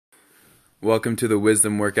Welcome to the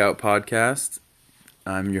Wisdom Workout Podcast.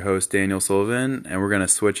 I'm your host, Daniel Sullivan, and we're going to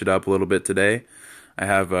switch it up a little bit today. I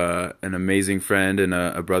have an amazing friend and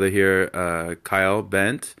a brother here, Kyle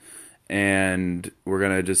Bent, and we're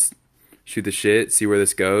going to just shoot the shit, see where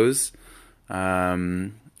this goes. I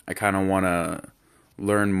kind of want to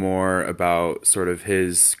learn more about sort of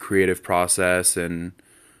his creative process and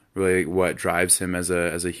really what drives him as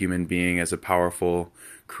a human being, as a powerful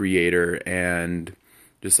creator, and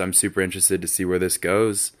just I'm super interested to see where this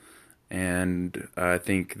goes, and I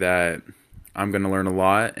think that I'm going to learn a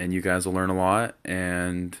lot, and you guys will learn a lot,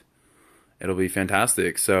 and it'll be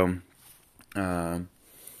fantastic. So, Kyle,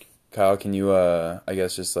 can you, I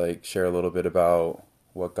guess, just like share a little bit about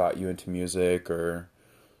what got you into music, or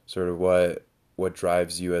sort of what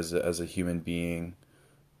drives you as a human being?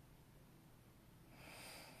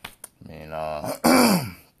 I mean,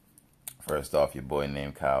 first off, your boy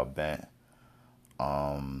named Kyle Bent.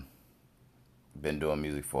 Been doing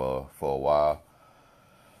music for a while.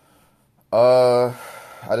 I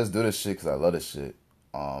just do this shit because I love this shit.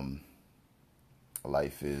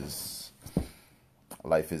 Life isn't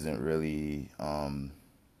really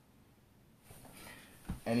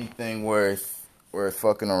anything worth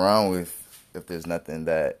fucking around with if there's nothing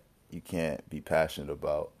that you can't be passionate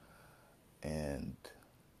about, and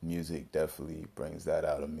music definitely brings that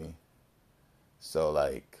out of me. So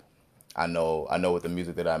like, I know with the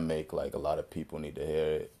music that I make, like a lot of people need to hear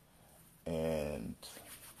it, and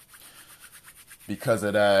because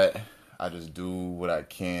of that, I just do what I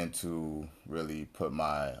can to really put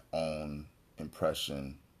my own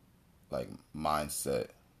impression, like mindset,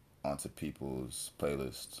 onto people's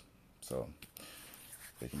playlists, so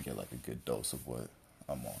they can get like a good dose of what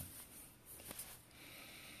I'm on.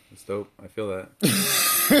 That's dope. I feel that.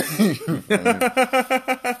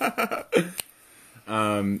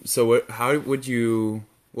 So what would you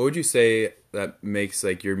say that makes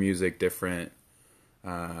like your music different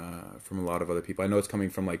from a lot of other people? I know it's coming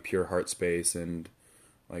from like pure heart space and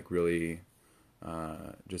like really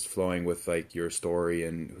just flowing with like your story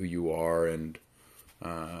and who you are, and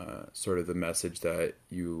sort of the message that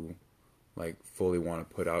you like fully want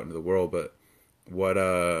to put out into the world. But what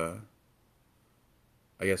I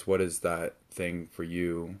guess what is that thing for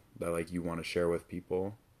you that like you want to share with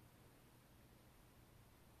people?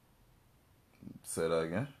 Say that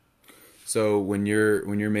again. So when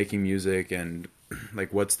you're making music, and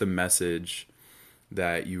like what's the message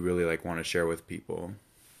that you really like want to share with people?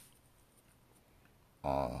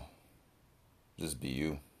 Just be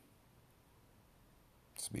you.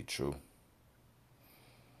 Just be true.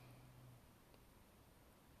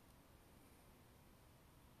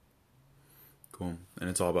 Cool. And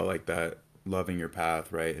it's all about like that loving your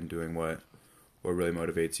path, right? And doing what really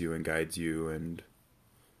motivates you and guides you. And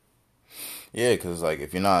Yeah, because like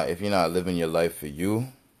if you're not living your life for you,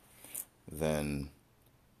 then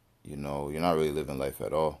you're not really living life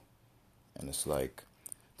at all. And it's like,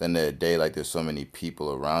 then the day, like there's so many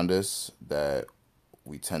people around us that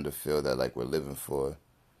we tend to feel that like we're living for,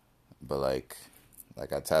 but like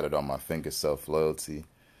I tatted on my finger, self-loyalty,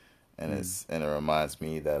 and it reminds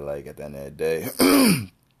me that like at the end of the day,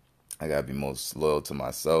 I gotta be most loyal to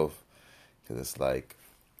myself, because it's like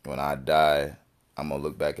when I die, I'm gonna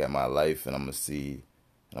look back at my life and I'm gonna see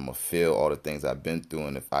and I'm gonna feel all the things I've been through,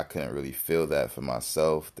 and if I couldn't really feel that for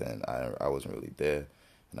myself, then I wasn't really there,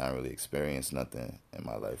 and I didn't really experienced nothing, and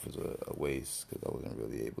my life was a waste, because I wasn't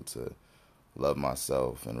really able to love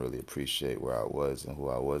myself and really appreciate where I was and who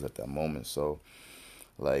I was at that moment. So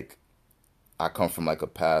like, I come from like a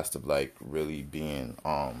past of like really being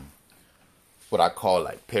what I call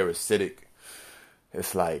like parasitic.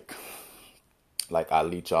 It's like I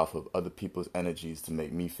leech off of other people's energies to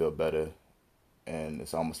make me feel better, and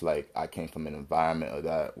it's almost like I came from an environment of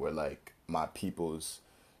that, where like my peoples,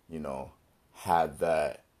 had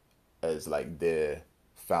that as like their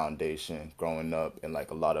foundation growing up, and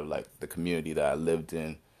like a lot of like the community that I lived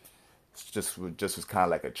in, it's just was kind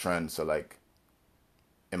of like a trend. So like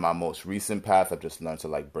in my most recent path, I've just learned to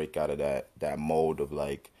like break out of that mold of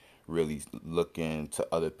like really looking to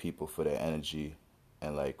other people for their energy,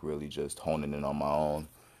 and like really just honing in on my own,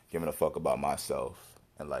 giving a fuck about myself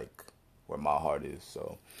and like where my heart is.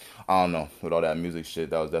 So I don't know, with all that music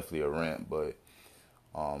shit, that was definitely a rant, but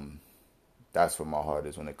that's where my heart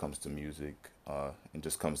is when it comes to music, and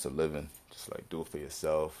just comes to living. Just like do it for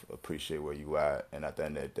yourself, appreciate where you at, and at the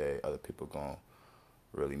end of the day, other people gonna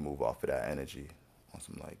really move off of that energy on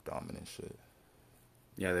some like dominant shit.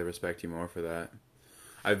 yeah, they respect you more for that.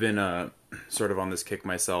 I've been sort of on this kick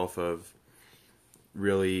myself of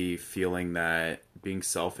really feeling that being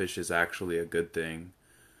selfish is actually a good thing,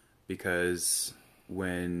 because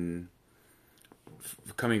when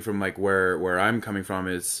coming from like where I'm coming from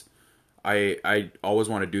is I always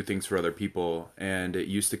want to do things for other people, and it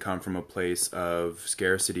used to come from a place of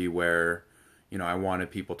scarcity where, you know, I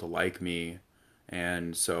wanted people to like me,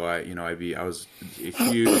 and so I was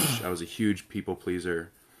a huge people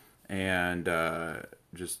pleaser, and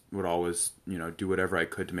just would always, you know, do whatever I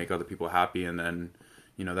could to make other people happy, and then,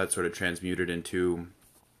 you know, that sort of transmuted into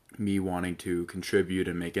me wanting to contribute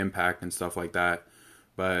and make impact and stuff like that.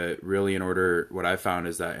 But really, what I found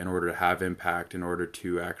is that in order to have impact, in order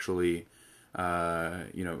to actually,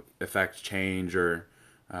 you know, affect change or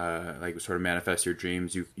like sort of manifest your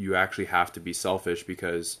dreams, you actually have to be selfish,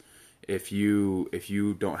 because if you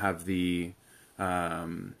don't have the,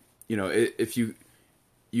 you know, if you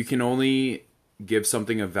can only give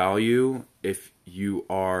something of value if you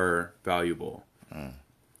are valuable,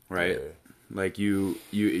 right? Yeah. Like you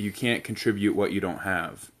can't contribute what you don't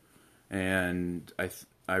have. And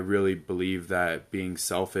I really believe that being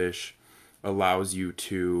selfish allows you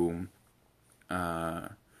to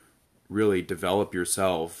really develop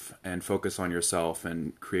yourself and focus on yourself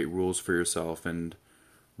and create rules for yourself and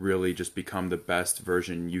really just become the best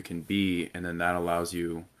version you can be, and then that allows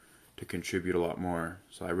you to contribute a lot more.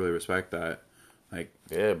 So I really respect that. Like,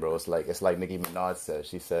 yeah, bro, it's like Nicki Minaj said.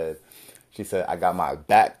 She said I got my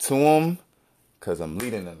back to him because I'm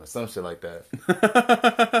leading them or some shit like that.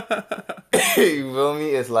 You feel me?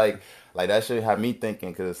 It's like that shit had me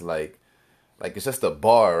thinking, because it's like it's just a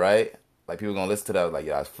bar, right? Like, people gonna listen to that like,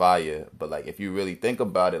 yeah, it's fire. But like, if you really think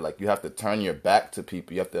about it, like, you have to turn your back to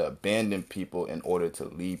people. You have to abandon people in order to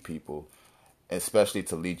lead people, especially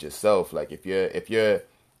to lead yourself. Like, if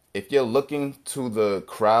you're looking to the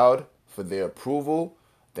crowd for their approval,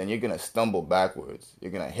 then you're gonna stumble backwards.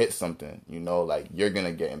 You're gonna hit something, you know, like, you're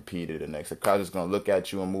gonna get impeded. And next, the crowd is gonna look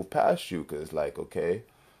at you and move past you, because it's like, okay,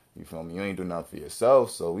 you feel me? You ain't do nothing for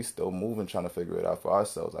yourself, so we still moving, trying to figure it out for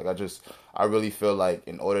ourselves. Like, I really feel like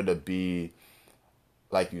in order to be,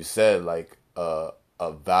 like you said, like a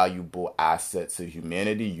valuable asset to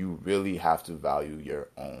humanity, you really have to value your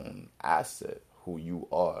own asset, who you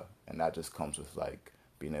are, and that just comes with like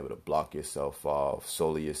being able to block yourself off,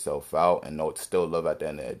 solo yourself out, and know it's still love at the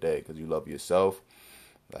end of the day, because you love yourself.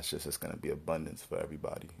 That's just, it's gonna be abundance for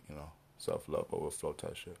everybody, you know, self-love, overflow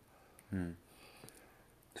type shit.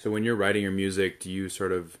 so when you're writing your music, do you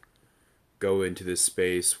sort of go into this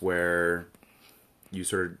space where you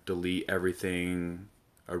sort of delete everything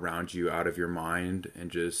around you out of your mind and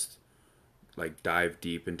just like dive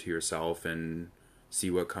deep into yourself and see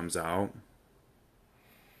what comes out?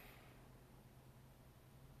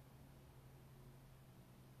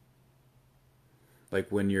 Like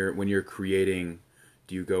when you're creating,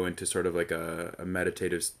 do you go into sort of like a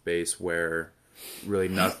meditative space where really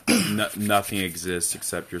nothing exists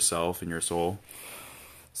except yourself and your soul?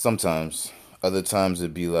 Sometimes. Other times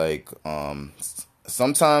it'd be like,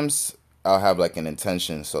 sometimes I'll have like an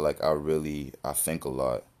intention, so like I think a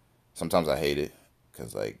lot. Sometimes I hate it,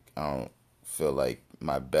 because like I don't feel like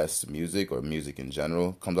my best music, or music in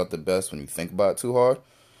general, comes out the best when you think about it too hard.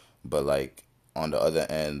 But like, on the other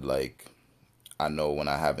end, like, I know when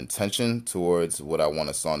I have intention towards what I want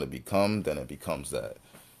a song to become, then it becomes that.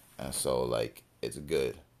 And so like, it's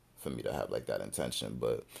good for me to have like that intention.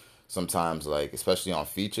 But sometimes, like, especially on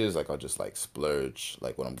features, like, I'll just like splurge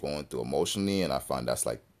like what I'm going through emotionally, and I find that's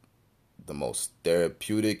like the most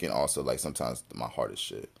therapeutic, and also like sometimes my hardest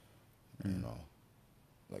shit. You know,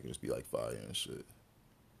 like, it just be like fire and shit.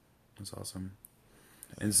 That's awesome.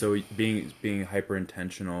 And so being hyper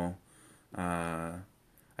intentional, I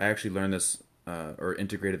actually learned this or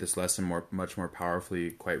integrated this lesson much more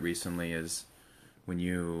powerfully quite recently. Is when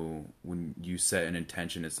you set an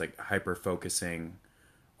intention, it's like hyper focusing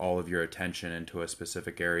all of your attention into a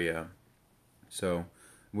specific area. So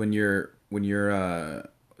when you're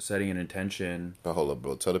setting an intention, But hold up,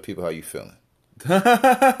 bro. Tell the people how you feeling.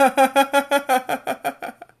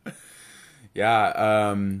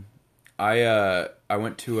 yeah, I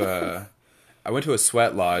went to a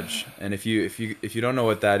sweat lodge, and if you don't know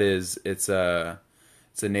what that is, it's a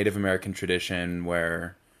Native American tradition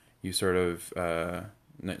where you sort of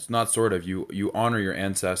it's not sort of, you honor your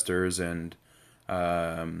ancestors and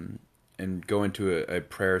go into a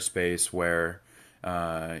prayer space where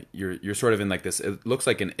you're sort of in like this, it looks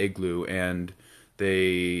like an igloo, and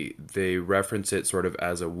they reference it sort of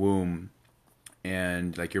as a womb,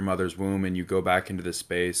 and like your mother's womb, and you go back into the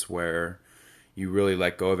space where you really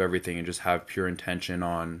let go of everything and just have pure intention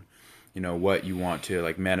on, you know, what you want to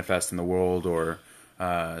like manifest in the world, or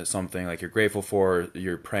something like you're grateful for.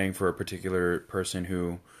 You're praying for a particular person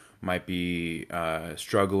who might be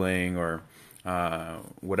struggling, or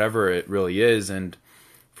whatever it really is. And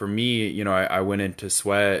for me, you know, I went into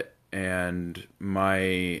Sweat and my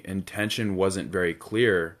intention wasn't very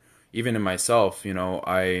clear, even in myself.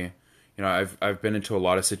 I've been into a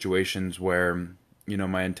lot of situations where, you know,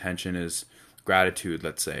 my intention is gratitude,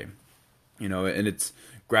 let's say, you know, and it's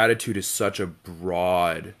gratitude is such a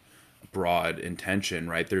broad intention,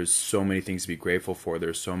 right? There's so many things to be grateful for.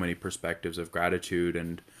 There's so many perspectives of gratitude,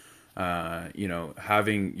 and you know,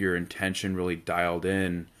 having your intention really dialed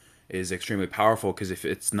in is extremely powerful, because if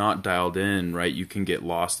it's not dialed in, right, you can get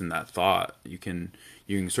lost in that thought. You can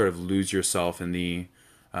sort of lose yourself in the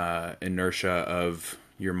inertia of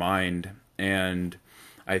your mind. And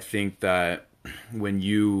I think that when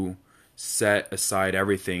you set aside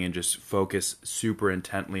everything and just focus super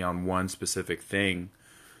intently on one specific thing,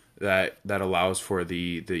 that allows for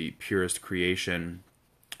the purest creation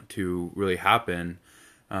to really happen.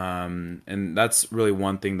 And that's really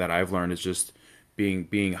one thing that I've learned, is just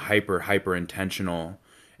being hyper intentional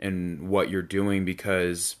in what you're doing,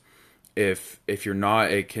 because if you're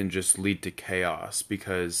not, it can just lead to chaos,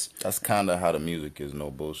 because that's kind of how the music is,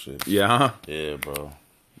 no bullshit. Yeah, bro.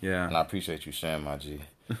 Yeah, and I appreciate you sharing, my G.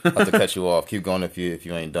 Not to cut you off, keep going if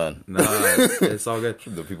you ain't done. No, it's all good.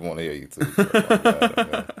 The people want to hear you too.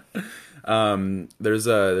 So, there's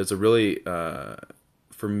a really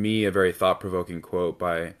for me a very thought-provoking quote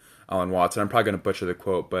by Alan Watts, and I'm probably going to butcher the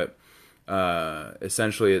quote, but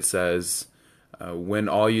essentially it says, when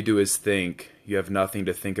all you do is think, you have nothing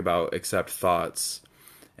to think about except thoughts,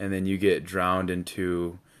 and then you get drowned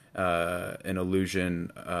into an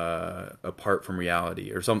illusion apart from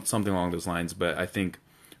reality, or something along those lines. But I think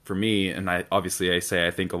for me, and I say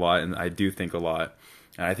I think a lot, and I do think a lot,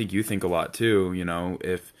 and I think you think a lot too. You know,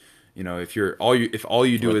 if all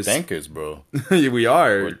you do is thinkers, bro. We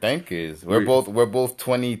are. We're thinkers. We're both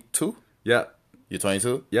 22. Yeah. You're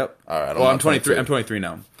 22? Yep. All right. Well, I'm 23. I'm 23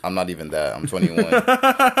 now. I'm not even that. I'm 21.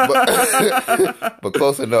 but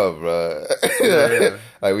close enough, bro. Yeah.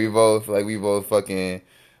 Like we both fucking,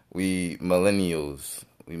 we millennials.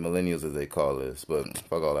 We millennials, as they call us. But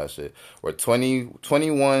fuck all that shit. We're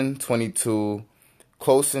 21, 22,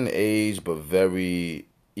 close in age, but very,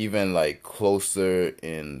 even like closer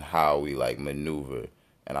in how we like maneuver.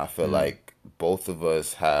 And I feel like both of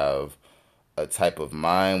us have a type of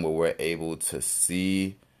mind where we're able to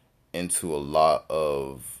see into a lot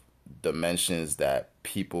of dimensions that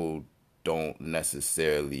people don't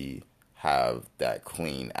necessarily have that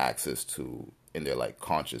clean access to in their like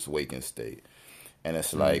conscious waking state. And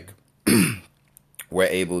it's like we're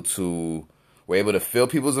able to feel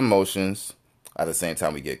people's emotions. At the same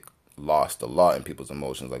time, we get lost a lot in people's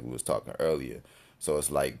emotions, like we was talking earlier. So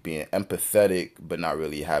it's like being empathetic but not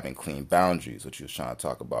really having clean boundaries, which you was trying to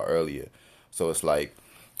talk about earlier. So it's like,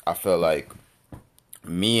 I feel like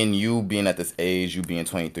me and you being at this age, you being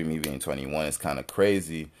 23, me being 21, is kind of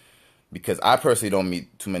crazy, because I personally don't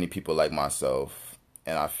meet too many people like myself.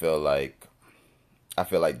 And I feel like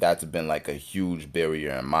that's been like a huge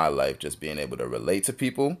barrier in my life, just being able to relate to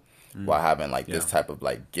people while having like this type of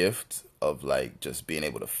like gift of like just being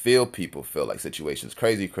able to feel people, feel like situations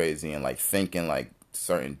crazy, and like thinking like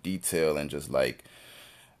certain detail and just like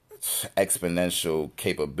exponential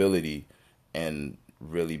capability, and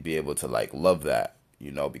really be able to like love that,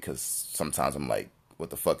 you know, because sometimes I'm like, what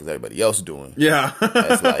the fuck is everybody else doing? Yeah.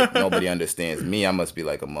 It's like nobody understands me. I must be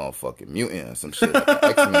like a motherfucking mutant or some shit, like an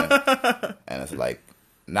X-Men. And it's like,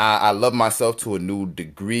 nah, I love myself to a new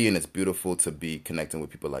degree, and it's beautiful to be connecting with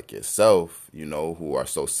people like yourself, you know, who are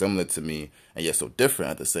so similar to me and yet so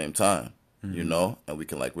different at the same time, you know, and we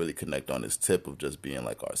can like really connect on this tip of just being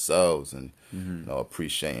like ourselves and, you know,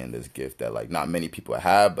 appreciating this gift that like not many people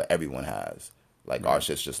have, but everyone has. Like our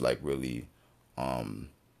shit's just like really,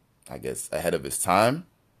 I guess, ahead of its time,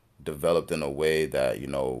 developed in a way that, you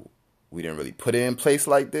know, we didn't really put it in place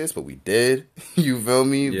like this, but we did, you feel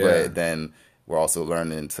me? Yeah. But then we're also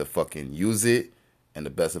learning to fucking use it in the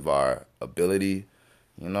best of our ability,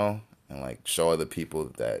 you know, and like show other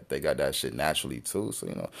people that they got that shit naturally too. So,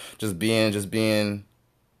 you know, just being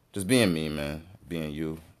me, man, being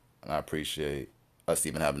you. And I appreciate us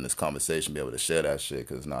even having this conversation, be able to share that shit,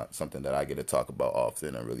 because it's not something that I get to talk about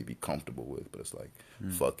often and really be comfortable with. But it's like,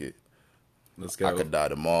 fuck it. Let's go. I could die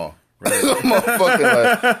tomorrow. Right.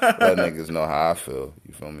 Motherfucking let niggas know how I feel.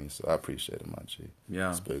 You feel me? So I appreciate it, my G. Yeah.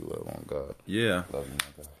 It's big love on God. Yeah. Love you,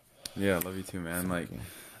 my God. Yeah, love you too, man. Like,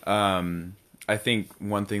 I think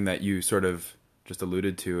one thing that you sort of just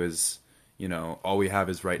alluded to is, you know, all we have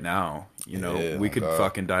is right now. You know, we could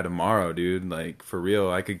fucking die tomorrow, dude. Like, for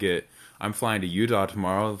real, I could get I'm flying to Utah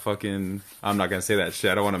tomorrow. Fucking, I'm not gonna say that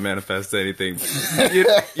shit. I don't want to manifest anything. You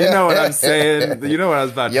know what I'm saying? You know what I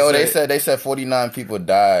was about to say. Yo, they said 49 people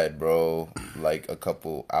died, bro, like a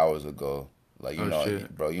couple hours ago. Like, you know,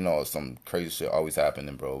 shit. bro, you know, some crazy shit always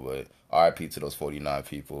happening, bro. But RIP to those 49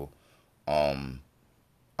 people. I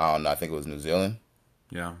don't know. I think it was New Zealand.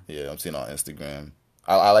 Yeah. Yeah, I'm seeing on Instagram.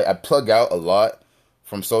 I plug out a lot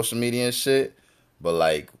from social media and shit, but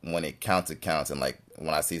like when it counts, it counts. And like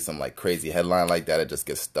when I see some like crazy headline like that, it just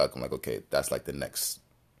gets stuck. I'm like, okay, that's like the next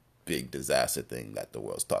big disaster thing that the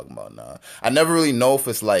world's talking about now. I never really know if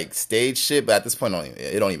it's like stage shit, but at this point,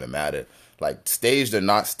 it don't even matter. Like staged or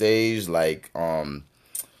not staged, like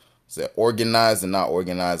is it organized or not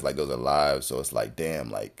organized? Like those are lives, so it's like damn,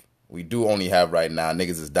 like we do only have right now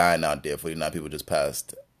niggas is dying out there. 49 people just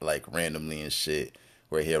passed like randomly and shit.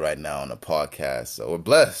 We're here right now on a podcast, so we're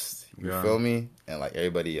blessed. You feel me? And like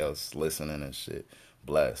everybody else listening and shit,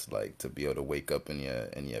 blessed. Like to be able to wake up in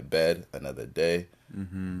your bed another day,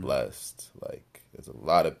 blessed. Like there's a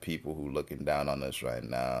lot of people who looking down on us right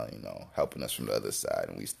now, you know, helping us from the other side,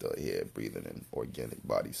 and we still here breathing in organic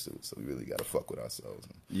bodysuits. So we really gotta fuck with ourselves.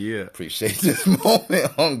 Yeah. Appreciate this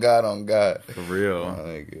moment. On God. For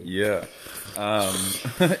real. Yeah.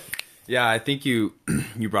 Yeah, I think you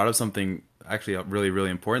brought up something actually really, really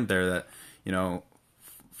important there that, you know,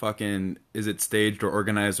 fucking, is it staged or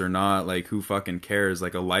organized or not? Like, who fucking cares?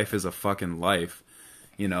 Like, a life is a fucking life.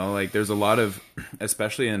 You know, like, there's a lot of,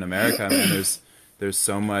 especially in America, I mean, there's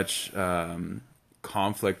so much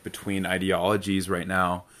conflict between ideologies right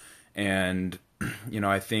now. And, you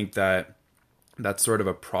know, I think that that's sort of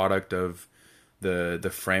a product of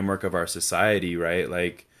the framework of our society, right?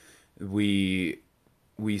 Like, we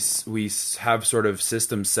have sort of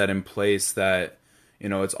systems set in place that, you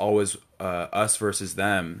know, it's always us versus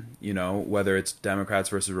them, you know, whether it's Democrats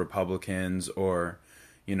versus Republicans or,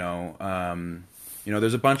 you know,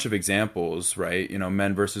 there's a bunch of examples, right? You know,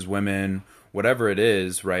 men versus women, whatever it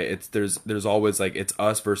is, right? There's always like, it's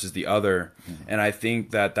us versus the other. Mm-hmm. And I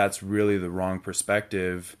think that that's really the wrong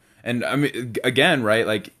perspective. And I mean, again, right?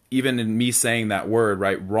 Like even in me saying that word,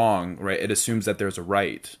 right? Wrong, right? It assumes that there's a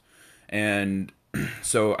right. And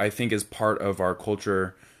so I think as part of our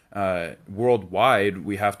culture worldwide,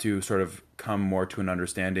 we have to sort of come more to an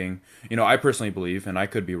understanding. You know, I personally believe, and I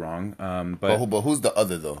could be wrong, but who's the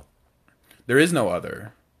other though? There is no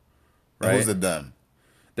other, right? Who's the them?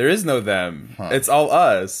 There is no them. Huh. It's all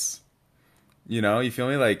us. You know, you feel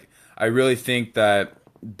me? Like I really think that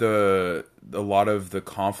a lot of the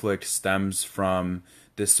conflict stems from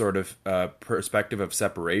this sort of perspective of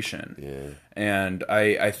separation. Yeah. And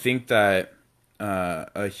I think that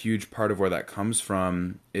a huge part of where that comes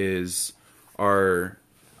from is our,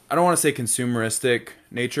 I don't want to say consumeristic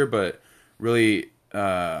nature, but really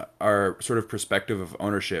our sort of perspective of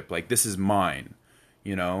ownership. Like, this is mine,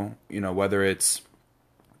 you know, whether it's,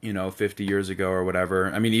 50 years ago or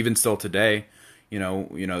whatever. I mean, even still today, you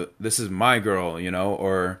know, this is my girl,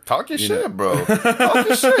 or talk your shit, bro. Talk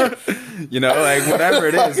your shit. Like whatever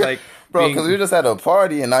it is, like, bro, because we just had a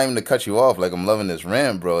party, and not even to cut you off, like I'm loving this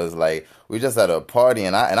rant, bro. It's like we just had a party,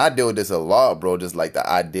 and I deal with this a lot, bro. Just like the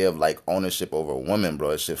idea of like ownership over women, bro.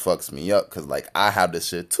 It shit fucks me up because like I have this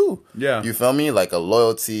shit too. Yeah, you feel me? Like a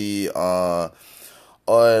loyalty, or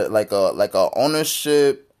like a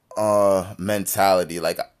ownership mentality.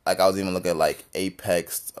 Like I was even looking at like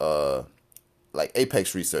Apex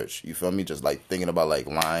research. You feel me? Just like thinking about like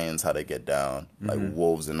lions, how they get down, like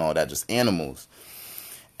wolves and all that, just animals.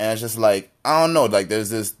 And it's just like, I don't know, like there's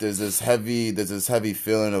this heavy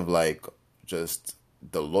feeling of like just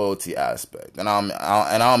the loyalty aspect. And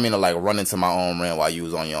I don't mean to like run into my own rant while you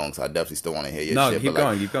was on your own, because I definitely still want to hear your shit. Keep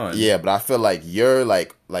going. Yeah, but I feel like you're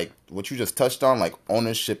like what you just touched on, like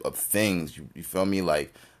ownership of things. You feel me?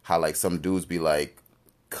 Like how like some dudes be like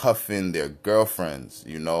cuffing their girlfriends,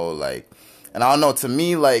 like, and I don't know, to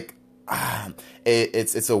me, like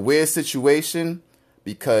it's a weird situation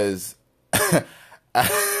because at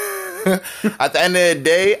the end of the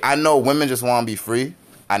day, I know women just want to be free.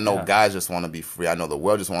 I know guys just want to be free. I know the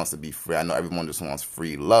world just wants to be free. I know everyone just wants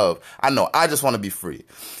free love. I know I just want to be free.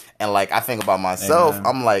 And like I think about myself,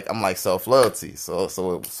 Amen. I'm like self-loyalty. So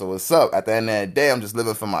what's up? At the end of the day, I'm just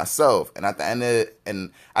living for myself. And at the end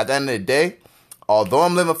of the day, although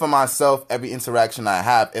I'm living for myself, every interaction I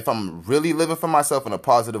have, if I'm really living for myself in a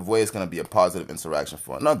positive way, it's going to be a positive interaction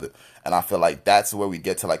for another. And I feel like that's where we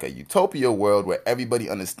get to like a utopia world where everybody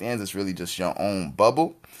understands it's really just your own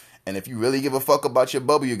bubble. And if you really give a fuck about your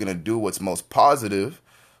bubble, you're going to do what's most positive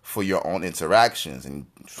for your own interactions. And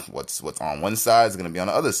what's on one side is going to be on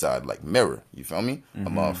the other side, like mirror. You feel me? A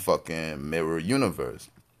motherfucking mirror universe.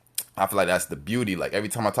 I feel like that's the beauty. Like, every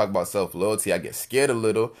time I talk about self-loyalty, I get scared a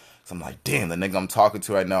little. So I'm like, damn, the nigga I'm talking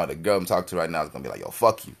to right now, the girl I'm talking to right now is going to be like, yo,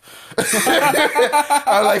 fuck you.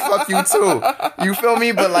 I'm like, fuck you too. You feel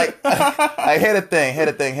me? But like, I hear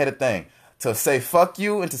the thing. To say fuck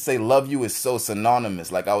you and to say love you is so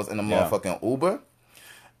synonymous. Like, I was in a motherfucking Uber,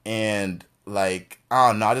 and like, I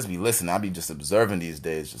don't know, I just be listening. I be just observing these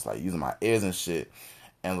days, just like using my ears and shit.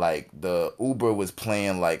 And like, the Uber was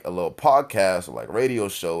playing like a little podcast or like radio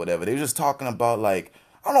show, whatever. They were just talking about like,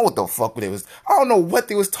 I don't know what the fuck I don't know what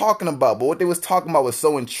they was talking about, but what they was talking about was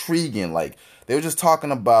so intriguing. Like, they were just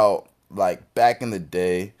talking about like back in the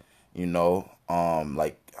day, you know,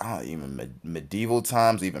 like, I don't even medieval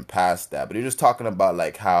times, even past that. But they're just talking about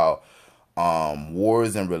like how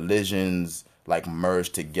wars and religions like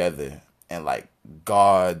merged together, and like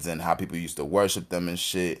gods and how people used to worship them and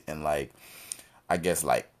shit, and like, I guess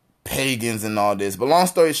like pagans and all this. But long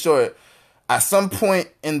story short, at some point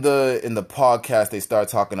in the podcast, they start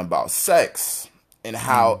talking about sex and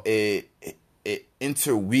how it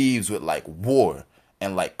interweaves with like war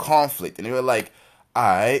and like conflict. And they were like, all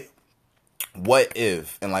right, what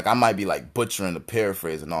if, and like, I might be like butchering the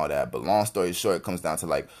paraphrase and all that, but long story short, it comes down to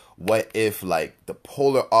like, what if like the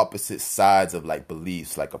polar opposite sides of like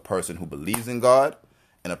beliefs, like a person who believes in God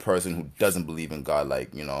and a person who doesn't believe in God,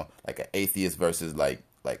 like, you know, like an atheist versus like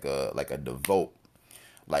a devout.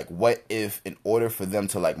 Like, what if in order for them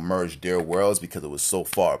to like merge their worlds, because it was so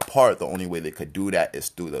far apart, the only way they could do that is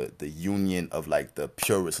through the union of like the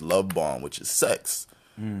purest love bond, which is sex.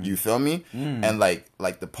 You feel me? And like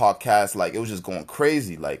the podcast, like, it was just going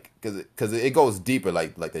crazy, like, cause it goes deeper,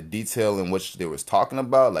 like the detail in which they was talking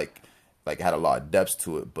about, like it had a lot of depth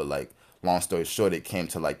to it. But like, long story short, it came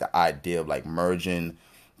to like the idea of like merging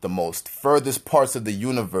the most furthest parts of the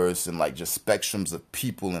universe and like just spectrums of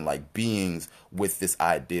people and like beings with this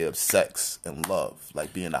idea of sex and love,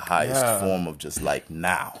 like being the highest form of just like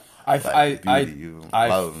now. Love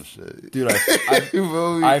and shit. Dude,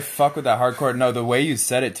 I fuck with that hardcore. No, the way you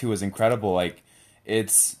said it too is incredible. Like,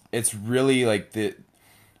 it's really like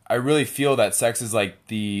I really feel that sex is like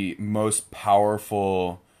the most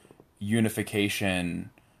powerful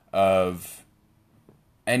unification of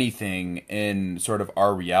anything in sort of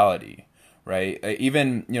our reality, right?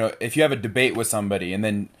 Even, you know, if you have a debate with somebody and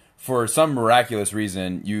then for some miraculous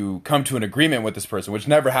reason you come to an agreement with this person, which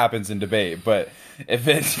never happens in debate, but if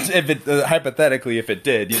it hypothetically, if it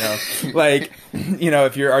did, you know, like, you know,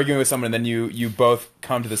 if you're arguing with someone and then you both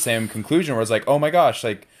come to the same conclusion where it's like, oh my gosh,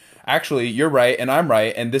 like, actually you're right and I'm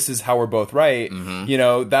right and this is how we're both right, you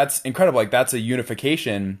know, that's incredible. Like, that's a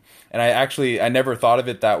unification. And I never thought of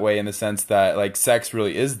it that way, in the sense that like sex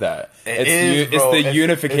really is that. It's the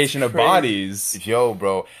unification of bodies. Yo,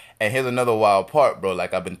 bro. And here's another wild part, bro.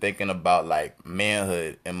 Like, I've been thinking about like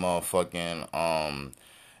manhood and motherfucking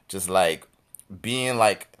just like being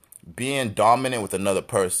dominant with another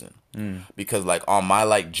person. Because like on my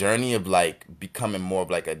like journey of like becoming more of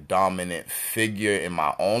like a dominant figure in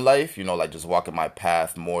my own life, you know, like just walking my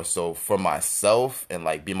path more so for myself and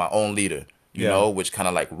like be my own leader, you know, which kind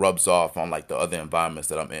of like rubs off on like the other environments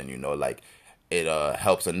that I'm in, you know, like it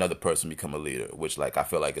helps another person become a leader, which like I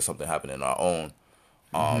feel like is something happening in our own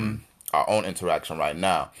interaction right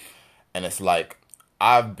now. And it's like,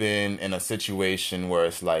 I've been in a situation where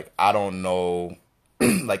it's like, I don't know,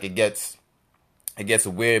 like it gets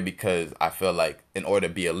weird because I feel like in order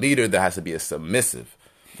to be a leader, there has to be a submissive.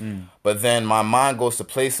 But then my mind goes to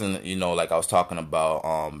places, you know, like I was talking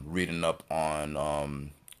about reading up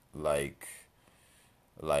on like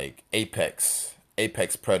apex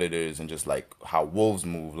predators and just like how wolves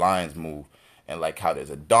move, lions move, and like how there's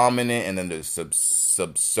a dominant and then there's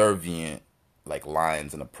subservient like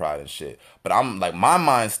lions and a pride and shit. But I'm like, my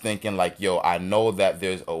mind's thinking like, yo, I know that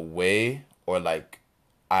there's a way, or like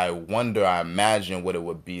I imagine what it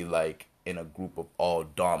would be like in a group of all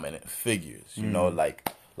dominant figures, you know, like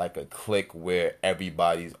a clique where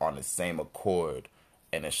everybody's on the same accord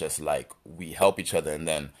and it's just like we help each other. And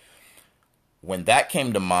then when that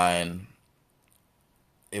came to mind,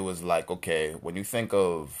 it was like, okay, when you think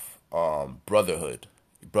of brotherhoods,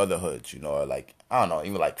 you know, or like, I don't know,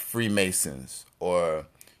 even like Freemasons, or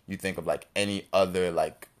you think of like any other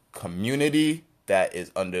like community that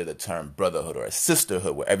is under the term brotherhood or a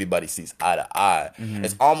sisterhood where everybody sees eye to eye.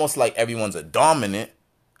 It's almost like everyone's a dominant,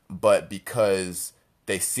 but because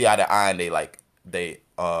they see eye to eye and they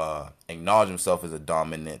acknowledge themselves as a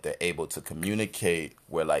dominant, they're able to communicate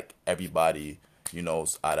where like everybody, you know,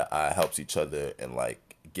 eye to eye, helps each other and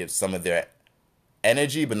like gives some of their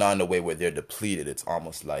energy, but not in a way where they're depleted. It's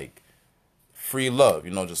almost like free love,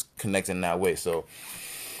 you know, just connecting that way. So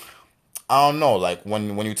I don't know, like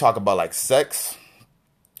when you talk about like sex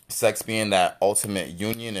sex being that ultimate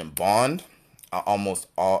union and bond,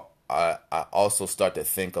 I also start to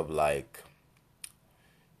think of like,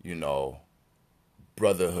 you know,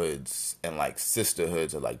 brotherhoods and like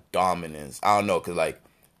sisterhoods or like dominance. I don't know, cause like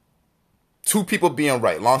two people being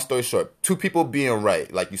right. Long story short, two people being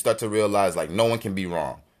right. Like you start to realize like no one can be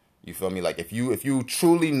wrong. You feel me? Like if you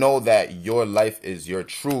truly know that your life is your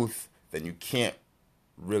truth, then you can't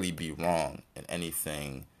really be wrong in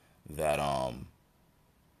anything that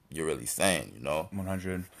you're really saying, you know?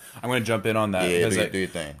 100. I'm going to jump in on that. Yeah, do your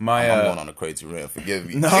thing. I'm going on a crazy rant. Forgive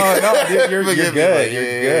me. No, you're good. You're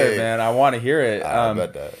good, man. I want to hear it. I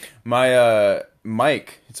bet that. My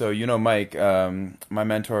Mike, so you know Mike, my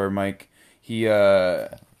mentor Mike, he yeah,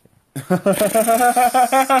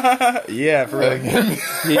 for real.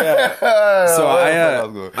 Yeah. So I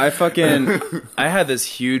had this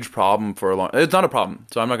huge problem for a long. It's not a problem,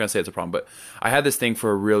 so I'm not gonna say it's a problem, but I had this thing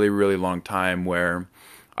for a really, really long time where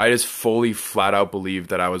I just fully, flat out believed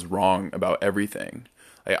that I was wrong about everything,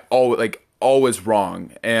 always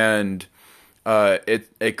wrong, and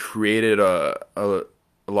it created a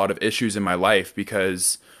lot of issues in my life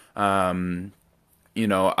because you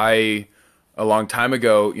know, I a long time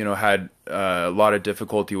ago, you know, had a lot of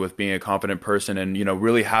difficulty with being a confident person and, you know,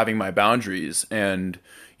 really having my boundaries. And,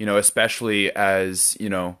 you know, especially as, you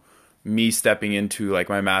know, me stepping into like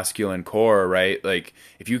my masculine core, right? Like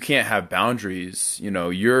if you can't have boundaries, you know,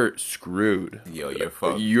 you're screwed. Yo, you're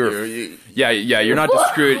fucked. Yeah, you're not just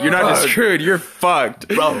screwed. You're not just screwed. You're fucked.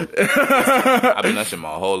 Bro. I've been that shit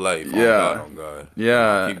my whole life. Yeah. Oh God.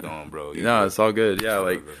 Yeah. Keep going, bro. No, it's all good. Yeah,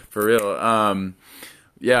 like for real.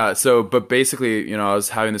 Yeah, so, but basically, you know, I was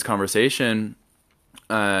having this conversation,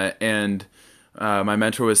 and my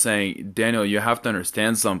mentor was saying, Daniel, you have to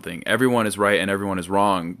understand something. Everyone is right and everyone is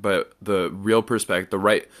wrong, but the real perspective, the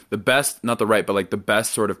best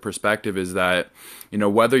sort of perspective is that, you know,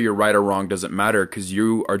 whether you're right or wrong doesn't matter because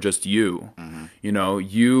you are just you. Mm-hmm. You know,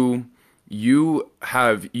 you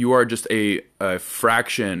are just a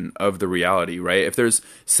fraction of the reality, right? If there's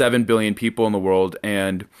 7 billion people in the world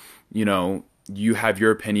and, you know, you have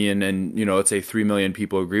your opinion and, you know, let's say 3 million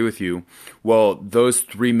people agree with you. Well, those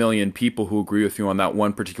 3 million people who agree with you on that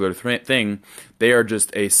one particular thing, they are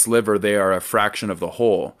just a sliver. They are a fraction of the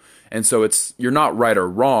whole. And so you're not right or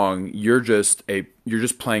wrong. You're just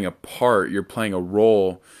playing a part. You're playing a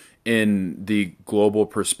role in the global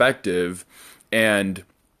perspective, and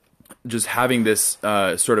just having this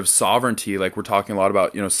sort of sovereignty, like we're talking a lot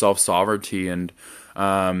about, you know, self-sovereignty and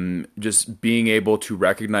just being able to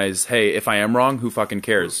recognize, hey, if I am wrong, who fucking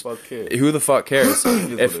cares? Who the fuck cares?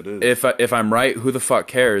 If I'm right, who the fuck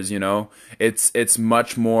cares? You know, it's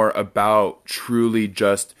much more about truly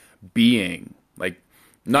just being, like,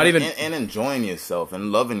 not even and enjoying yourself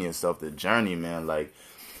and loving yourself, the journey, man. Like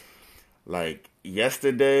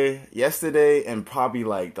yesterday and probably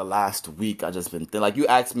like the last week, I just been like, you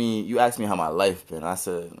asked me how my life been. I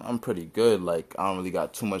said I'm pretty good. Like I don't really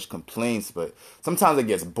got too much complaints, but sometimes it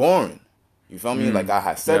gets boring. You feel me? Like I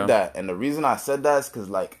had said that, and the reason I said that is because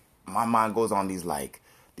like my mind goes on these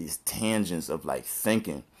tangents of like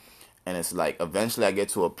thinking, and it's like eventually I get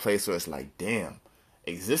to a place where it's like, damn,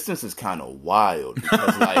 existence is kind of wild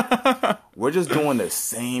because like we're just doing the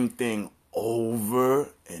same thing over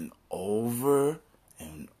and over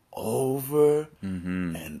and over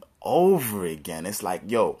and over again. It's like,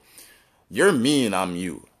 yo, you're me and I'm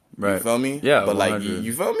you. Right. You feel me? Yeah. But 100. Like,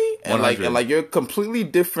 you feel me? And 100. like you're a completely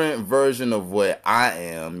different version of what I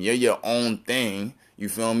am. You're your own thing. You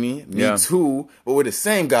feel me? Me too. But we're the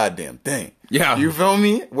same goddamn thing. Yeah. You feel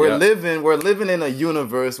me? We're living in a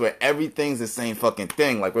universe where everything's the same fucking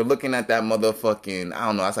thing. Like we're looking at that motherfucking, I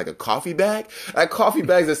don't know, that's like a coffee bag. That coffee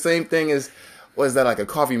bag's the same thing as, what is that, like a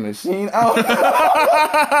coffee machine?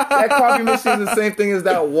 That coffee machine is the same thing as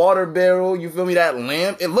that water barrel. You feel me? That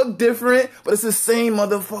lamp. It looked different, but it's the same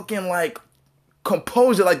motherfucking like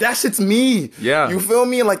composure. Like that shit's me. Yeah. You feel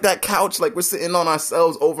me? Like that couch, like we're sitting on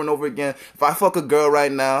ourselves over and over again. If I fuck a girl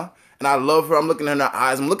right now and I love her, I'm looking in her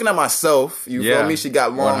eyes. I'm looking at myself. You feel me? She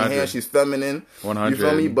got long 100. hair. She's feminine. 100. You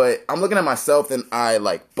feel me? But I'm looking at myself and I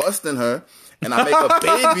like busting her. And I make a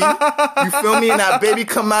baby, you feel me? And that baby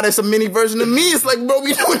come out as a mini version of me. It's like, bro,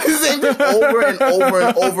 we doing the same thing over and over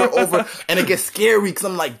and over and over. And it gets scary because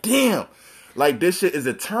I'm like, damn, like this shit is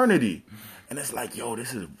eternity. And it's like, yo,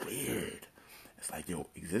 this is weird. It's like, yo,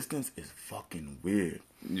 existence is fucking weird.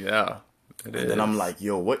 Yeah, it is. And then I'm like,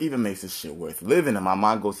 yo, what even makes this shit worth living? And my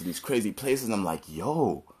mind goes to these crazy places. And I'm like,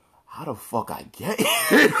 yo, how the fuck I get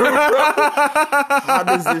here? How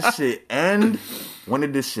does this shit end? When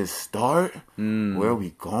did this shit start? Where are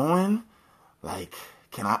we going? Like,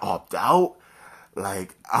 can I opt out?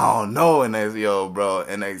 like, I don't know. And then, yo, bro,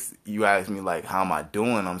 and then you ask me, like, how am I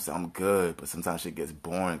doing? I'm saying, I'm good. But sometimes shit gets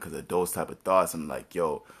boring because of those type of thoughts. I'm like,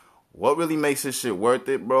 yo, what really makes this shit worth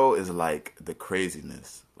it, bro, is, like, the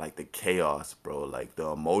craziness. Like, the chaos, bro. Like, the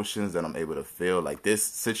emotions that I'm able to feel. Like, this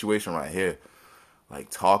situation right here. Like,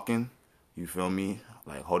 talking, you feel me?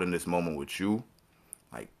 Like, holding this moment with you.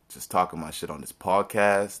 Like, just talking my shit on this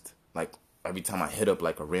podcast. Like, every time I hit up,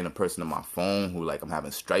 like, a random person on my phone who, like, I'm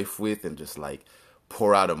having strife with and just, like,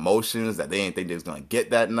 pour out emotions that they didn't think they was gonna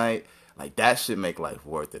get that night. Like, that shit make life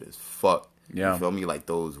worth it as fuck. Yeah. You feel me? Like,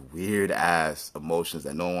 those weird-ass emotions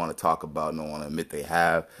that no one want to talk about, no one want to admit they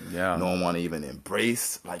have. Yeah. No one want to even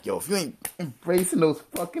embrace. Like, yo, if you ain't embracing those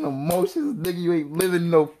fucking emotions, nigga, you ain't living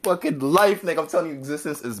no fucking life, nigga. I'm telling you,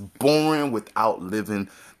 existence is boring without living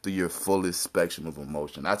through your fullest spectrum of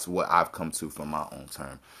emotion. That's what I've come to from my own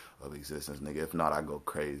term of existence, nigga. If not, I go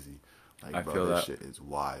crazy. Like, I bro, feel this that. shit is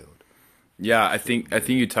wild. Yeah, I think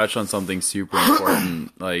you touched on something super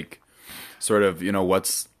important, like sort of, you know,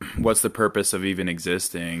 what's the purpose of even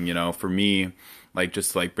existing, you know? For me, like,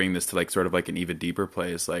 just like bring this to like sort of like an even deeper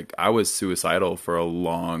place. Like, I was suicidal for a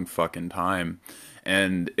long fucking time,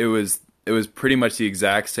 and it was pretty much the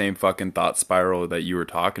exact same fucking thought spiral that you were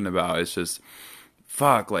talking about. It's just,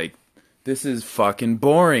 fuck, like, this is fucking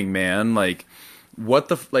boring, man. Like, what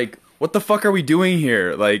the fuck are we doing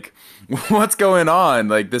here? Like, what's going on?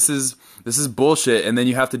 Like, this is bullshit, and then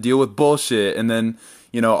you have to deal with bullshit, and then,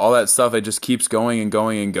 you know, all that stuff, it just keeps going and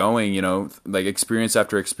going and going, you know, like experience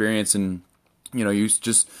after experience. And, you know, you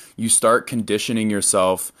start conditioning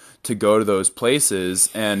yourself to go to those places.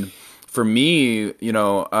 And for me, you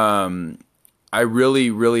know, I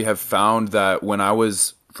really, really have found that when I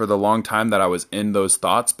was, for the long time that I was in those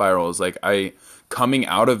thought spirals, like, coming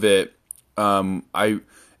out of it, I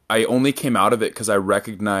only came out of it because I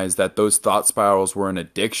recognized that those thought spirals were an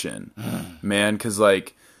addiction, man. Because,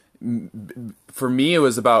 like, for me, it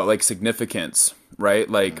was about, like, significance, right?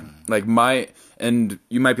 Like and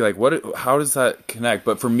you might be like, what? How does that connect?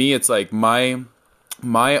 But for me, it's like my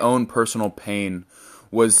own personal pain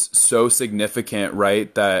was so significant,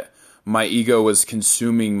 right? That my ego was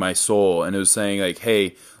consuming my soul, and it was saying, like,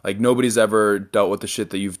 hey, like, nobody's ever dealt with the shit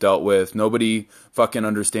that you've dealt with. Nobody fucking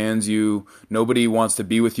understands you. Nobody wants to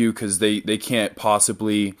be with you because they can't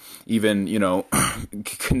possibly even, you know,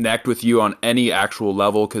 connect with you on any actual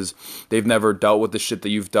level because they've never dealt with the shit that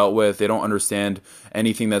you've dealt with. They don't understand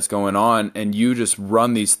anything that's going on. And you just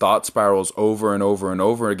run these thought spirals over and over and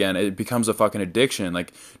over again. It becomes a fucking addiction.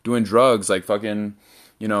 Like, doing drugs, like, fucking,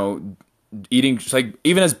 you know, eating, like,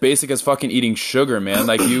 even as basic as fucking eating sugar, man.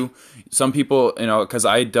 Like, some people, you know, because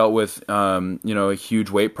I dealt with, you know, a huge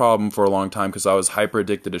weight problem for a long time because I was hyper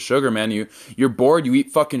addicted to sugar, man. You're bored, you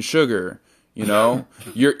eat fucking sugar, you know.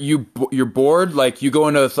 you're bored, like, you go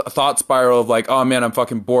into a thought spiral of, like, oh man, I'm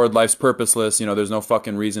fucking bored, life's purposeless, you know, there's no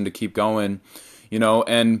fucking reason to keep going, you know.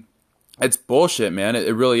 And it's bullshit, man.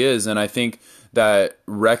 It really is. And I think that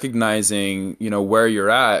recognizing, you know, where you're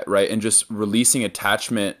at, right, and just releasing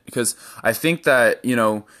attachment, because I think that, you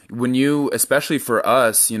know, when you, especially for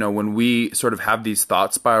us, you know, when we sort of have these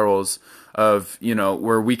thought spirals of, you know,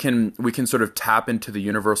 where we can sort of tap into the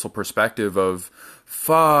universal perspective of,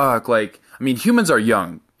 fuck, like, I mean, humans are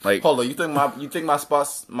young. Like, hold on, you think my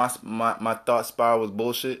thought spiral was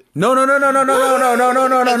bullshit? No.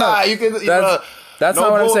 Nah, you can. That's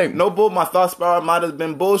not what I'm saying. No bull. My thought spiral might have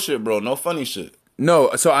been bullshit, bro. No funny shit.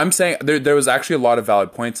 No, so I'm saying there was actually a lot of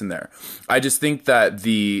valid points in there. I just think that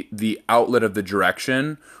the outlet of the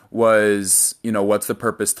direction was, you know, what's the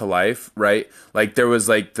purpose to life, right? Like, there was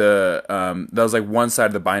like that was like one side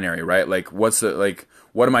of the binary, right? Like, what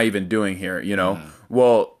am I even doing here, you know?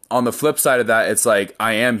 Well, on the flip side of that, it's like,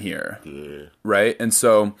 I am here, right? And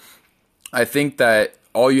so I think that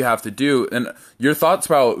all you have to do, and your thought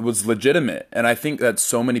spiral was legitimate, and I think that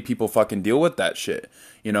so many people fucking deal with that shit,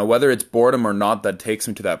 you know, whether it's boredom or not that takes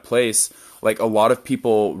them to that place. Like, a lot of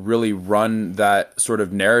people really run that sort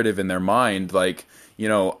of narrative in their mind, like, you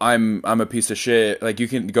know, I'm a piece of shit. Like, you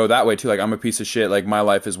can go that way too, like, I'm a piece of shit, like, my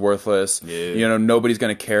life is worthless, you know, nobody's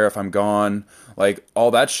gonna care if I'm gone, like,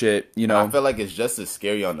 all that shit, you know. I feel like it's just as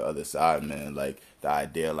scary on the other side, man. Like, the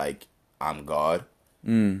idea, like, I'm God,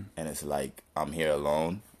 and it's like, I'm here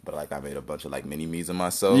alone, but, like, I made a bunch of, like, mini-me's of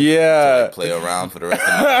myself to, like, play around for the rest of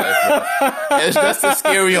my life, bro. It's just as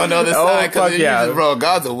scary on the other side, because, bro,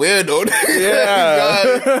 God's a weirdo.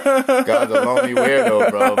 God's a lonely weirdo,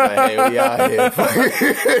 bro, but hey, we out here.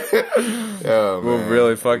 Yo, we're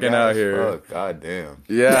really fucking out here. God damn.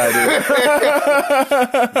 Yeah,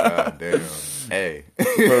 dude. God damn. Hey.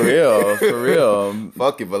 For real, for real.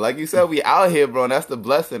 Fuck it. But like you said, we out here, bro, and that's the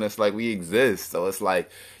blessing. It's like we exist. So it's like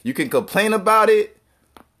you can complain about it,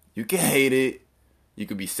 you can hate it, you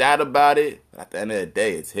can be sad about it, but at the end of the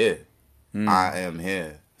day, it's here. I am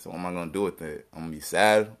here. So what am I gonna do with it? I'm gonna be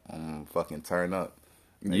sad, I'm gonna fucking turn up.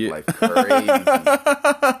 Make life crazy.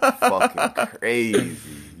 Fucking crazy.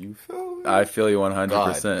 You feel me? I feel you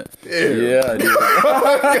 100%. Damn. Yeah, dude.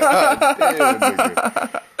 God damn,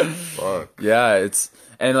 nigga. Fuck. Yeah, it's,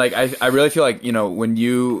 and like, I really feel like, you know, when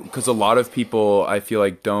you, because a lot of people, I feel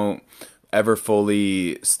like, don't ever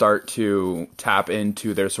fully start to tap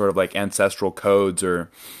into their sort of like ancestral codes, or,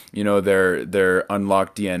 you know, their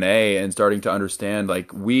unlocked DNA, and starting to understand,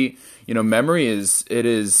 like, we, you know, memory is,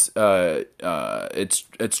 it's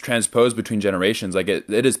transposed between generations. Like it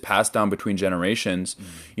is passed down between generations.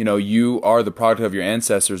 You know, you are the product of your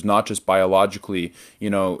ancestors, not just biologically, you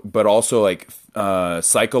know, but also like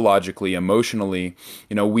psychologically, emotionally.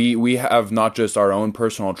 You know, we have not just our own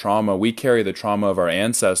personal trauma, we carry the trauma of our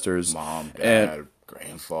ancestors, Mom, dad, and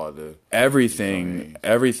grandfather, everything, you know what I mean?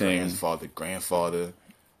 everything, grandfather,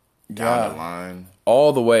 down the line,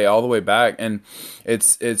 all the way back. And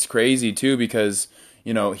it's crazy too, because,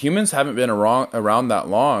 you know, humans haven't been around that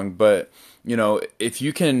long, but, you know, if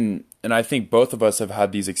you can, and I think both of us have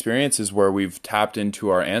had these experiences where we've tapped into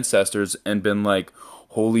our ancestors and been like,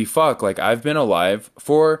 holy fuck, like, I've been alive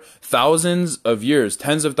for thousands of years,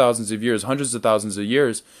 tens of thousands of years, hundreds of thousands of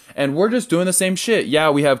years, and we're just doing the same shit. Yeah,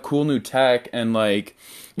 we have cool new tech, and like,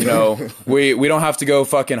 you know, we don't have to go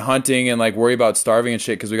fucking hunting and like worry about starving and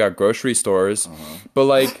shit because we got grocery stores. But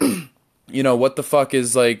like, you know, what the fuck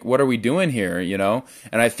is, like, what are we doing here, you know?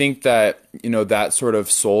 And I think that, you know, that sort of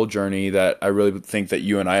soul journey that I really think that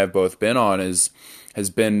you and I have both been on has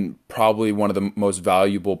been probably one of the most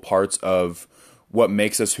valuable parts of what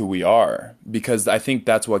makes us who we are, because I think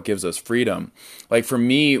that's what gives us freedom. Like for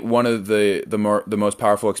me, one of the most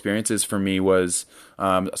powerful experiences for me was,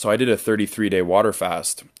 so I did a 33-day water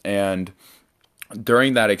fast, and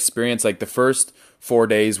during that experience, like the first 4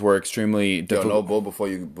 days were extremely difficult. no, Bo, before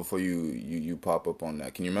you pop up on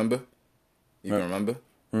that, can you remember? You can remember?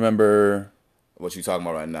 Remember what you talking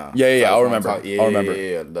about right now? Yeah, I'll remember. I'll remember.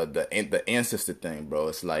 Yeah. The ancestor thing, bro.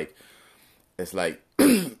 It's like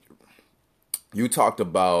you talked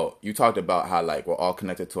about how like we're all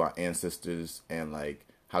connected to our ancestors, and like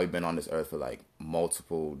how we've been on this earth for like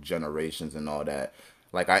multiple generations and all that.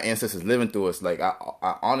 Like our ancestors living through us. Like I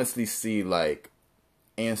honestly see like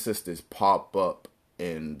ancestors pop up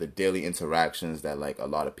in the daily interactions that like a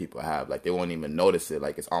lot of people have. Like they won't even notice it.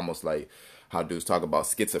 Like it's almost like how dudes talk about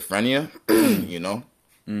schizophrenia, you know?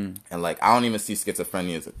 And like I don't even see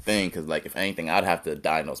schizophrenia as a thing, because like if anything, I'd have to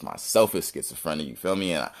diagnose myself as schizophrenic, you feel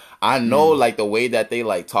me? And I know like the way that they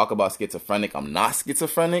like talk about schizophrenic, I'm not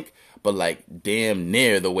schizophrenic, but like damn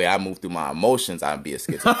near the way I move through my emotions, I'd be a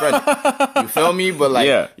schizophrenic. You feel me? But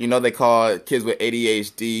like you know, they call kids with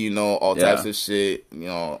ADHD, you know, all types of shit, you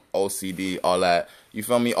know, OCD, all that. You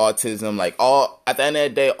feel me? Autism, like all at the end of the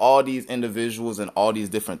day, all these individuals and all these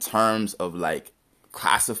different terms of like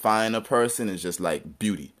classifying a person is just like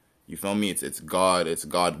beauty. You feel me? It's God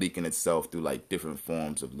leaking itself through like different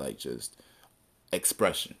forms of like just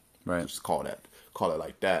expression. Right. Just call it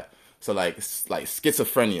like that. So like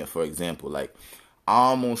schizophrenia, for example, like I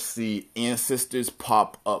almost see ancestors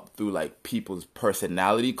pop up through like people's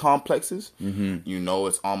personality complexes. You know,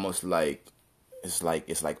 it's almost like it's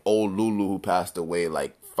like old Lulu who passed away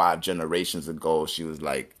like 5 generations ago. She was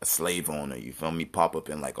like a slave owner. You feel me? Pop up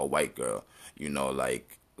in like a white girl. You know,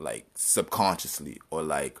 like subconsciously, or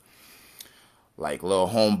like little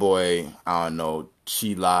homeboy, I don't know,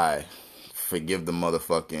 Chi Lai, forgive the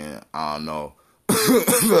motherfucking, I don't know,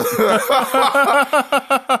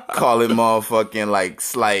 call it motherfucking like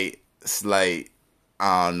slight,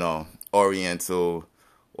 I don't know, Oriental,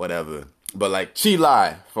 whatever. But like Chi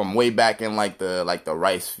Lai from way back in like the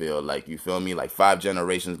rice field, like you feel me, like 5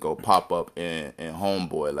 generations ago, pop up in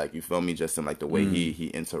homeboy, like you feel me, just in like the way he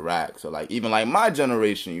interacts. So like even like my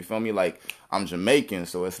generation, you feel me, like I'm Jamaican,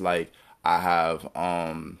 so it's like I have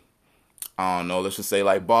I don't know, let's just say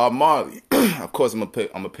like Bob Marley. Of course I'm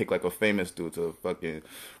gonna pick like a famous dude to fucking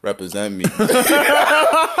represent me.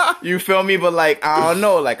 You feel me? But like I don't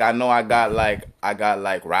know, like I know I got like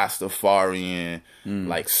Rastafarian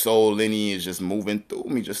like soul lineage just moving through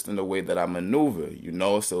me just in the way that I maneuver, you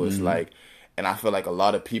know? So it's like, and I feel like a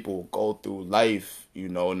lot of people go through life, you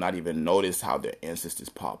know, not even notice how their ancestors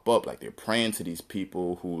pop up. Like they're praying to these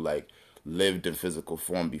people who like lived in physical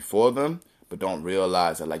form before them, but don't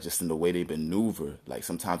realize that like just in the way they maneuver, like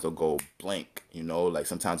sometimes they'll go blank, you know, like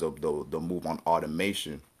sometimes they'll move on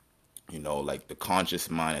automation. you know, like the conscious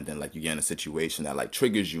mind, and then like you get in a situation that like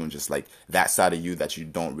triggers you, and just like that side of you that you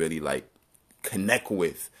don't really like connect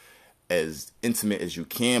with as intimate as you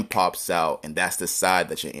can pops out, and that's the side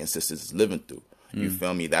that your ancestors is living through. You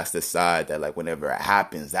feel me? That's the side that like whenever it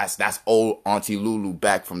happens, that's old Auntie Lulu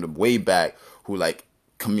back from the way back, who like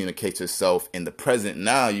communicates herself in the present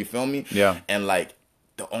now. You feel me? Yeah. And like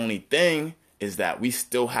the only thing is that we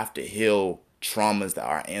still have to heal traumas that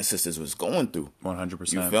our ancestors was going through.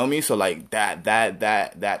 100%. You feel me? So like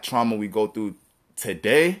that trauma we go through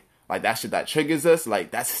today, like that shit that triggers us,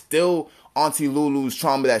 like that's still Auntie Lulu's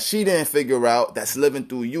trauma that she didn't figure out, that's living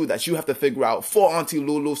through you, that you have to figure out for Auntie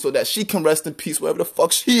Lulu so that she can rest in peace wherever the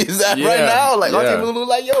fuck she is at right now. Like Auntie Lulu,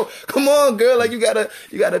 like, yo, come on, girl, like you gotta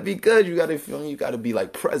be good, you gotta feel me, you gotta be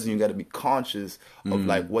like present, you gotta be conscious of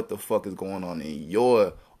like what the fuck is going on in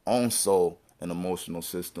your own soul and emotional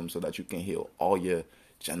system, so that you can heal all your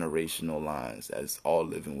generational lines that's all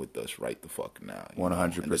living with us right the fuck now.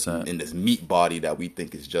 100%. In this meat body that we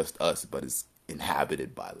think is just us, but it's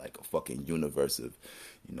inhabited by like a fucking universe of,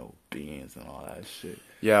 you know, beings and all that shit.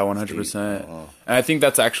 Yeah, 100%. And I think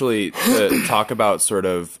that's actually to talk about sort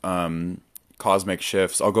of cosmic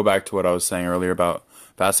shifts. I'll go back to what I was saying earlier about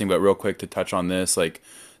fasting, but real quick to touch on this, like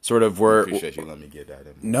sort of I appreciate you letting me get that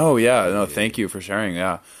in. No, thank you for sharing.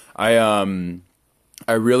 Yeah.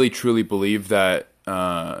 I really truly believe that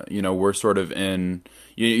you know, we're sort of in,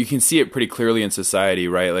 you can see it pretty clearly in society,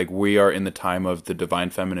 right? Like we are in the time of the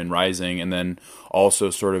divine feminine rising, and then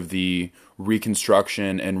also sort of the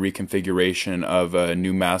reconstruction and reconfiguration of a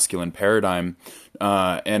new masculine paradigm.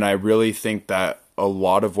 And I really think that a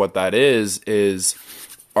lot of what that is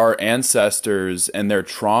our ancestors and their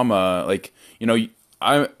trauma. Like, you know,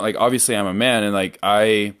 I'm like, obviously I'm a man, and like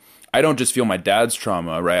I don't just feel my dad's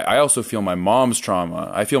trauma, right? I also feel my mom's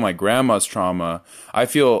trauma. I feel my grandma's trauma. I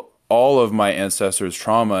feel all of my ancestors'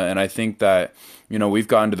 trauma. And I think that, you know, we've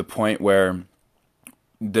gotten to the point where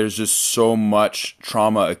there's just so much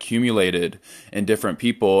trauma accumulated in different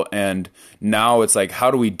people. And now it's like, how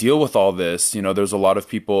do we deal with all this? You know, there's a lot of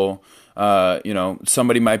people, you know,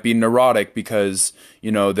 somebody might be neurotic because,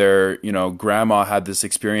 you know, their, you know, grandma had this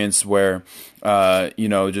experience where, you